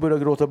inte vi ska börja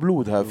gråta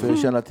blod här, för jag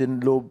känner att det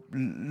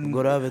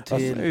går över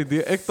till...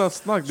 det är äkta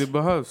snack, det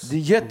behövs. Det är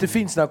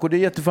jättefint snack och det är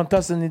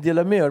jättefantastiskt att ni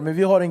delar med er. Men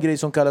vi har en grej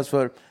som kallas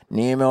för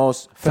Ni är med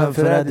oss, Fem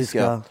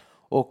förrädiska.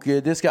 Och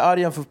det ska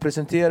Arjan få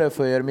presentera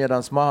för er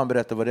medan Mahan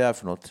berättar vad det är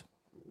för något.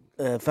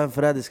 Fem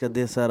förrädiska,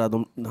 det är så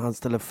här, han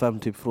ställer 5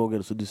 typ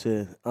frågor. Så du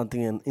ser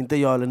antingen, inte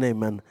ja eller nej,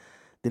 men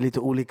det är lite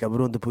olika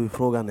beroende på hur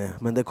frågan är.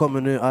 Men det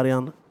kommer nu,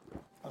 Arjan.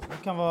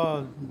 Det kan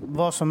vara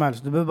vad som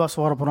helst, du behöver bara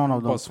svara på någon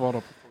av dem. Svara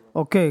på.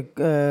 Okej,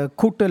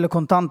 kort eller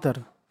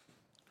kontanter?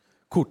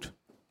 Kort.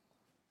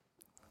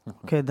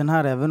 Okej, den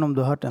här, även om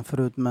du har hört den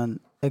förut, men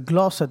är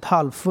glaset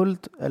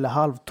halvfullt eller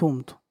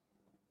halvtomt?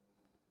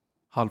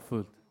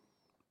 Halvfullt.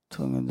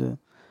 Tvungen du.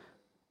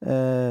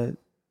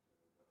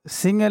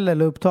 Singel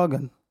eller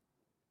upptagen?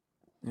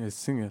 Jag är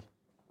singel.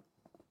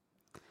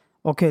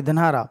 Okej, den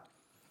här.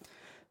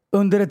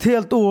 Under ett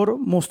helt år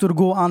måste du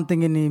gå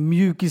antingen i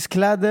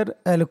mjukiskläder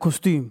eller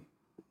kostym.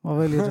 Vad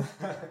väljer du?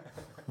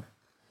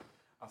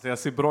 Alltså jag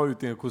ser bra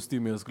ut i en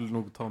kostym, men jag skulle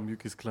nog ta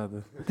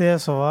mjukiskläder. Det är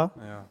så, va?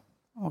 Ja.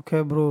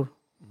 Okej, bror.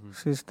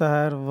 Sista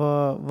här.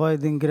 Vad är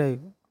din grej?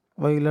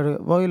 Vad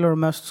gillar du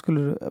mest?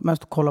 Skulle du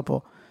mest kolla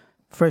på?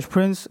 Fresh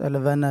Prince eller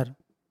Vänner?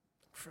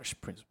 Fresh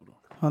Prince, bror.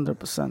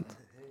 100%.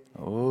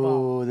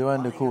 Det var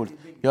ändå coolt.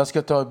 Jag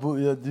ska ta...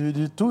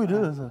 Du tog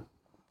det alltså.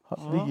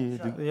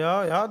 Biggie.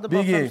 Ja, jag hade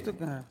bara 5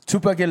 stycken här.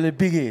 Tupac eller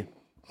Biggie?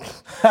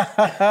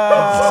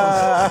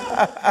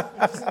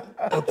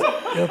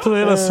 Jag tror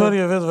hela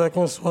Sverige vet vad jag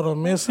kommer svara,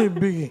 men jag säger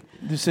Biggie.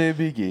 Du säger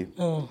Biggie?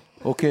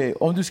 Okej,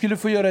 om du skulle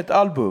få göra ett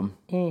album,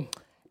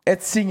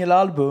 ett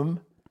singelalbum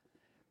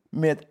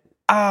med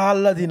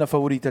alla dina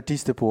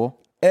favoritartister på,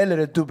 eller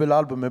ett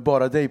dubbelalbum med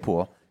bara dig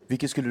på,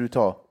 vilket skulle du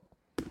ta?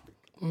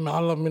 Med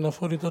alla mina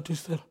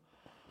favoritartister.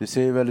 Det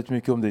säger väldigt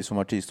mycket om dig som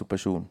artist och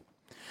person.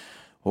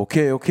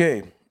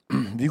 Okej.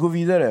 Vi går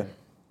vidare.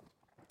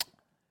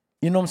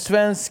 Inom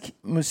svensk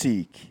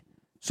musik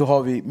så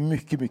har vi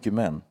mycket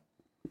män.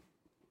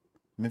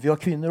 Men vi har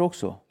kvinnor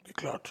också. Det är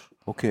klart.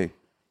 Okej.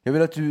 Jag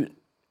vill att du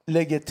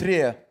lägger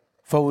 3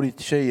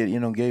 favorittjejer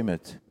inom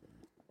gamet.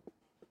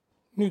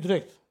 Nu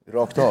direkt.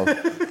 Rakt av.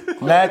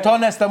 Nej, ta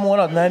nästa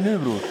månad. Nej, nu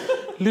bror.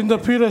 Linda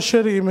Pira,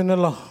 Sherry,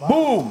 Eminella.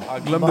 Boom!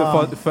 Jag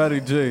glömde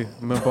Ferry J,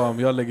 men bam,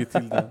 jag lägger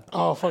till den.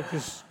 Ja,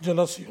 faktiskt.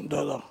 Jealousy,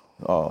 dödar.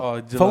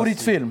 Ja.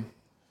 Favoritfilm?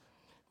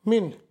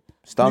 Min.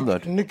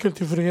 Standard. Nyckel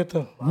till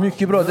friheten.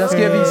 Mycket bra. Den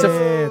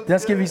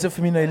ska jag visa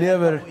för mina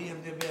elever.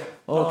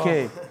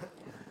 Okej.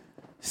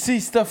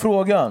 Sista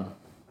frågan.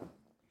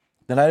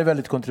 Den här är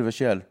väldigt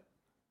kontroversiell.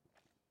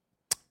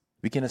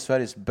 Vilken är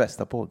Sveriges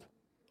bästa podd?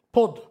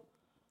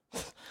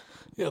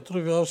 Jag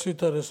tror vi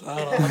avslutar det så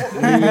här.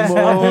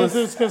 Jag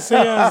inte ska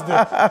säga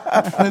det.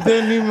 Men det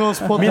är Ni med oss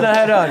podden. Mina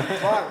herrar,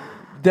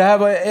 det här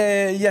var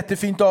ett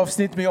jättefint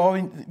avsnitt, men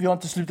vi har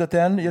inte slutat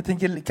än. Jag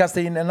tänker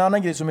kasta in en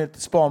annan grej som heter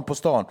Span på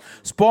stan.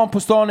 Span på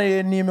stan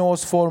är Ni med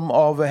oss form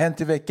av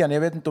Hänt i veckan.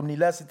 Jag vet inte om ni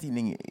läser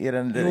tidning, er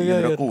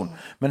generation.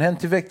 Men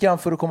Hänt i veckan,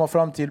 för att komma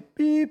fram till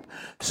beep,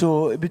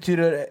 så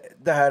betyder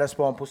det här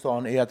Span på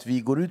stan är att vi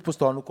går ut på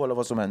stan och kollar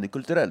vad som händer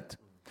kulturellt.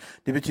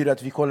 Det betyder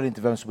att vi kollar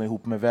inte vem som är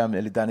ihop med vem,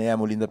 eller Danny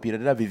M och Linda Pira,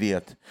 det där vi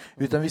vet.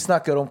 Utan vi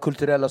snackar om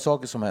kulturella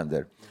saker som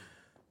händer.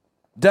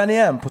 Danny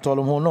M, på tal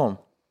om honom,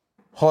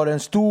 har en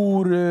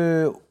stor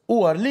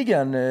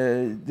årligen,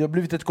 det har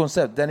blivit ett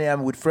koncept, Danny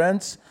M with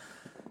Friends,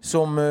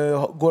 som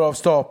går av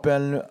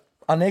stapeln,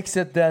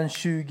 annexet den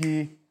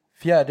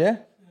 24.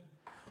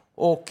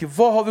 Och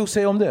vad har vi att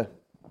säga om det?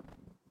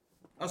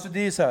 Alltså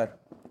det är så här.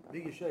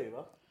 Biggie tjej,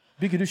 va?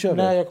 Biggie, du kör.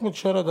 Nej, jag kommer inte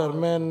köra där,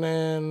 men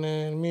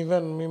min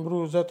vän, min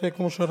bror Zate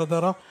kommer köra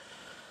där.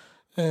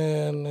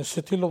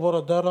 Se till att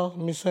vara där,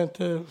 missa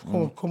inte,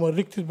 kommer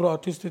riktigt bra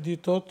artister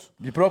ditåt.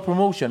 Det är bra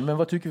promotion, men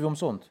vad tycker vi om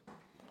sånt?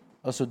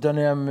 Alltså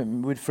Danny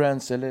M with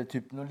Friends eller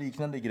typ någon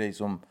liknande grej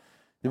som...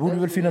 Det borde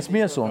väl finnas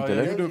mer sånt,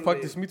 eller? Jag gjorde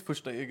faktiskt mitt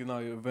första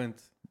egna event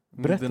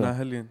den här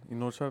helgen i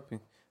Norrköping.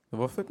 Det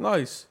var fett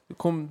nice.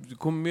 Det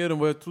kom mer än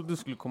vad jag trodde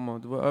skulle komma.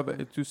 Det var över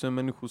 1000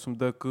 människor som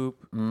dök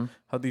upp.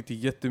 Hade inte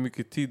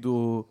jättemycket tid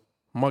att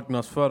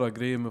marknadsföra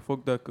grejer, men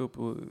folk dök upp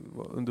och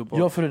var underbart.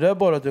 Ja, för det där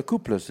bara dök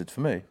upp plötsligt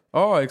för mig.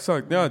 Ja,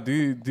 exakt. Ja, det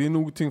är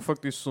någonting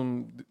faktiskt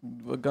som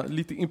var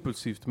lite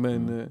impulsivt,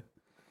 men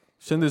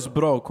kändes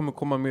bra. Kommer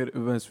komma mer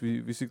events.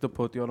 Vi siktar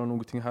på att göra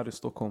någonting här i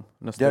Stockholm.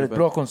 Det är ett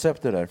bra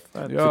koncept det där.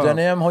 Ja. För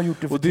Danny M har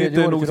gjort det för och det är 3:e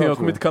året någonting, idag, jag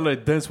kommer inte kalla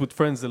det Dance with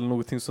Friends eller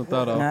någonting sånt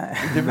där. Nej.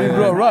 Det blir en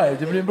bra ride,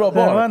 det blir en bra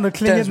bar. Det var ändå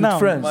klingigt namn.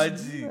 Friends.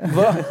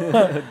 Va?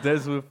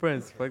 Dance with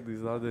Friends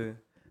faktiskt. Ja, det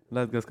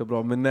lät ganska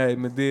bra. Men nej,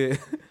 men det...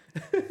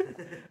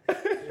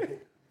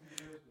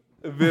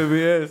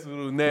 VVS,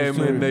 bro. Nej,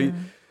 men nej.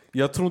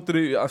 Jag tror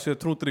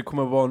inte det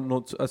kommer vara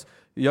något... Alltså,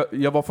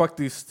 jag var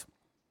faktiskt...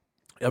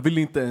 Jag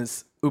ville inte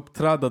ens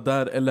uppträda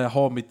där eller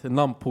ha mitt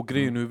namn på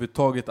grejen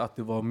överhuvudtaget, att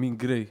det var min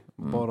grej.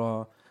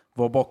 Bara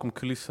vara bakom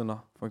kulisserna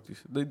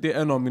faktiskt. Det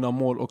är en av mina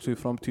mål också i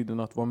framtiden,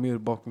 att vara mer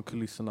bakom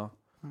kulisserna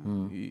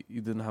i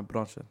den här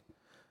branschen.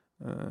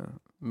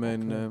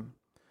 Men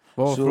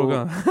Vad var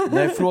frågan?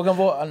 Nej, frågan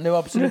var, det var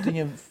absolut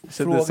ingen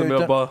fråga. Som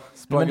jag bara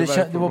men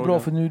det var bra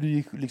för nu du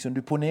gick, liksom,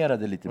 du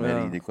ponerade lite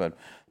mer i dig själv.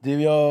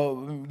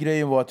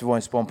 Grejen var att det var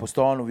en span på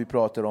stan och vi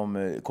pratade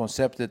om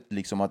konceptet,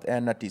 liksom att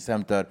en artist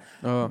hämtar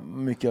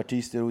mycket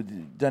artister. Och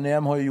Danny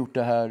M har ju gjort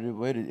det här,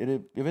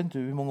 jag vet inte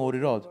hur många år i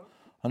rad.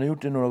 Han har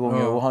gjort det några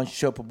gånger och han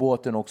kör på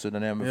båten också,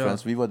 Danny M med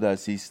Friends. Vi var där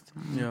sist.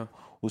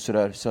 Och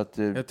sådär, så att,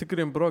 jag tycker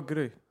det är en bra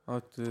grej.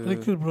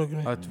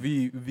 Att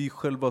vi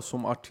själva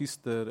som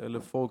artister eller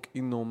folk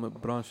inom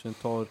branschen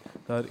tar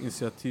det här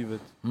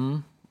initiativet.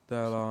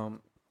 Där,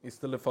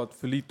 istället för att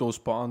förlita oss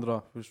på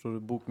andra, förstår du,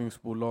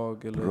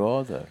 bokningsbolag. Eller,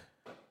 bra där.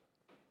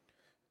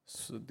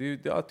 Så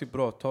det är alltid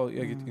bra att ta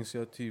eget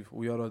initiativ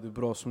och göra det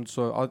bra. Som du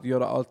sa, att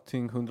göra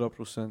allting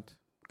 100%.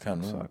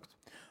 Exakt.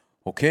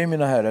 Okej,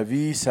 mina herrar,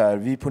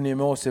 vi på Ni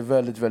med oss är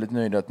väldigt, väldigt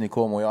nöjda att ni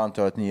kom och jag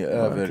antar att ni är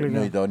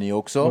övernöjda och ni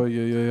också.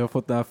 Oj, jag har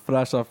fått den här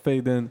fräscha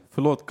faden.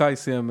 Förlåt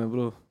Kajse, men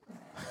bro.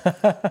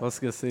 Vad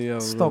ska jag säga,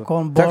 bro?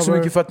 Stockholm, tack så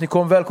mycket för att ni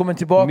kom. Välkommen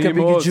tillbaka,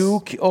 Biggie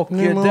Juke och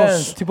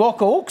Dance.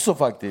 Tillbaka också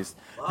faktiskt.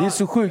 Det är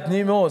så sjukt,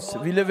 ni med oss.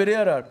 Vi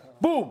levererar.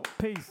 Boom!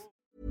 Peace.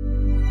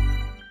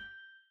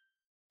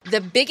 The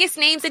biggest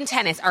names in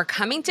tennis are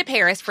coming to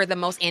Paris for the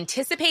most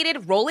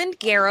anticipated Roland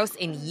Garros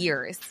in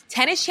years.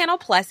 Tennis Channel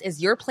Plus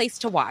is your place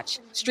to watch.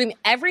 Stream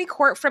every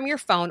court from your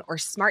phone or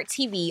smart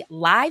TV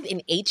live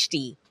in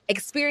HD.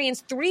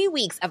 Experience 3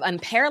 weeks of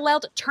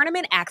unparalleled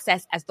tournament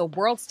access as the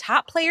world's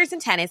top players in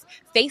tennis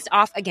face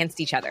off against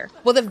each other.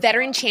 Will the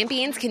veteran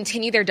champions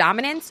continue their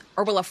dominance,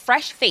 or will a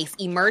fresh face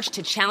emerge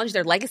to challenge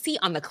their legacy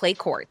on the clay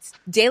courts?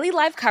 Daily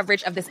live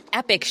coverage of this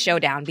epic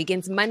showdown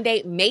begins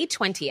Monday, May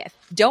 20th.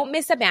 Don't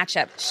miss a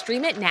matchup.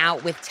 Stream it now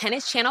with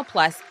Tennis Channel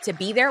Plus to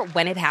be there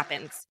when it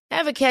happens.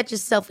 Ever catch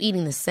yourself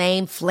eating the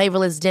same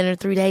flavorless dinner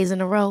 3 days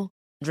in a row?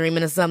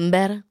 Dreaming of something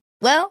better?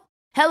 Well,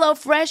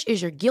 HelloFresh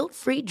is your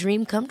guilt-free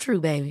dream come true,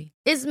 baby.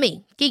 It's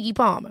me, Keke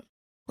Palmer.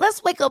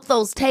 Let's wake up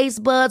those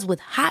taste buds with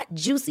hot,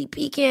 juicy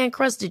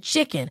pecan-crusted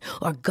chicken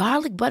or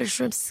garlic butter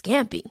shrimp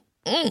scampi.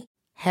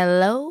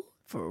 Hello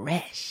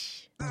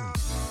Fresh.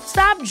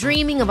 Stop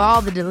dreaming of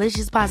all the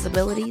delicious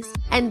possibilities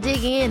and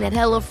dig in at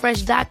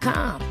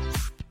HelloFresh.com.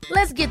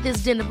 Let's get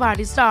this dinner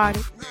party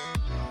started.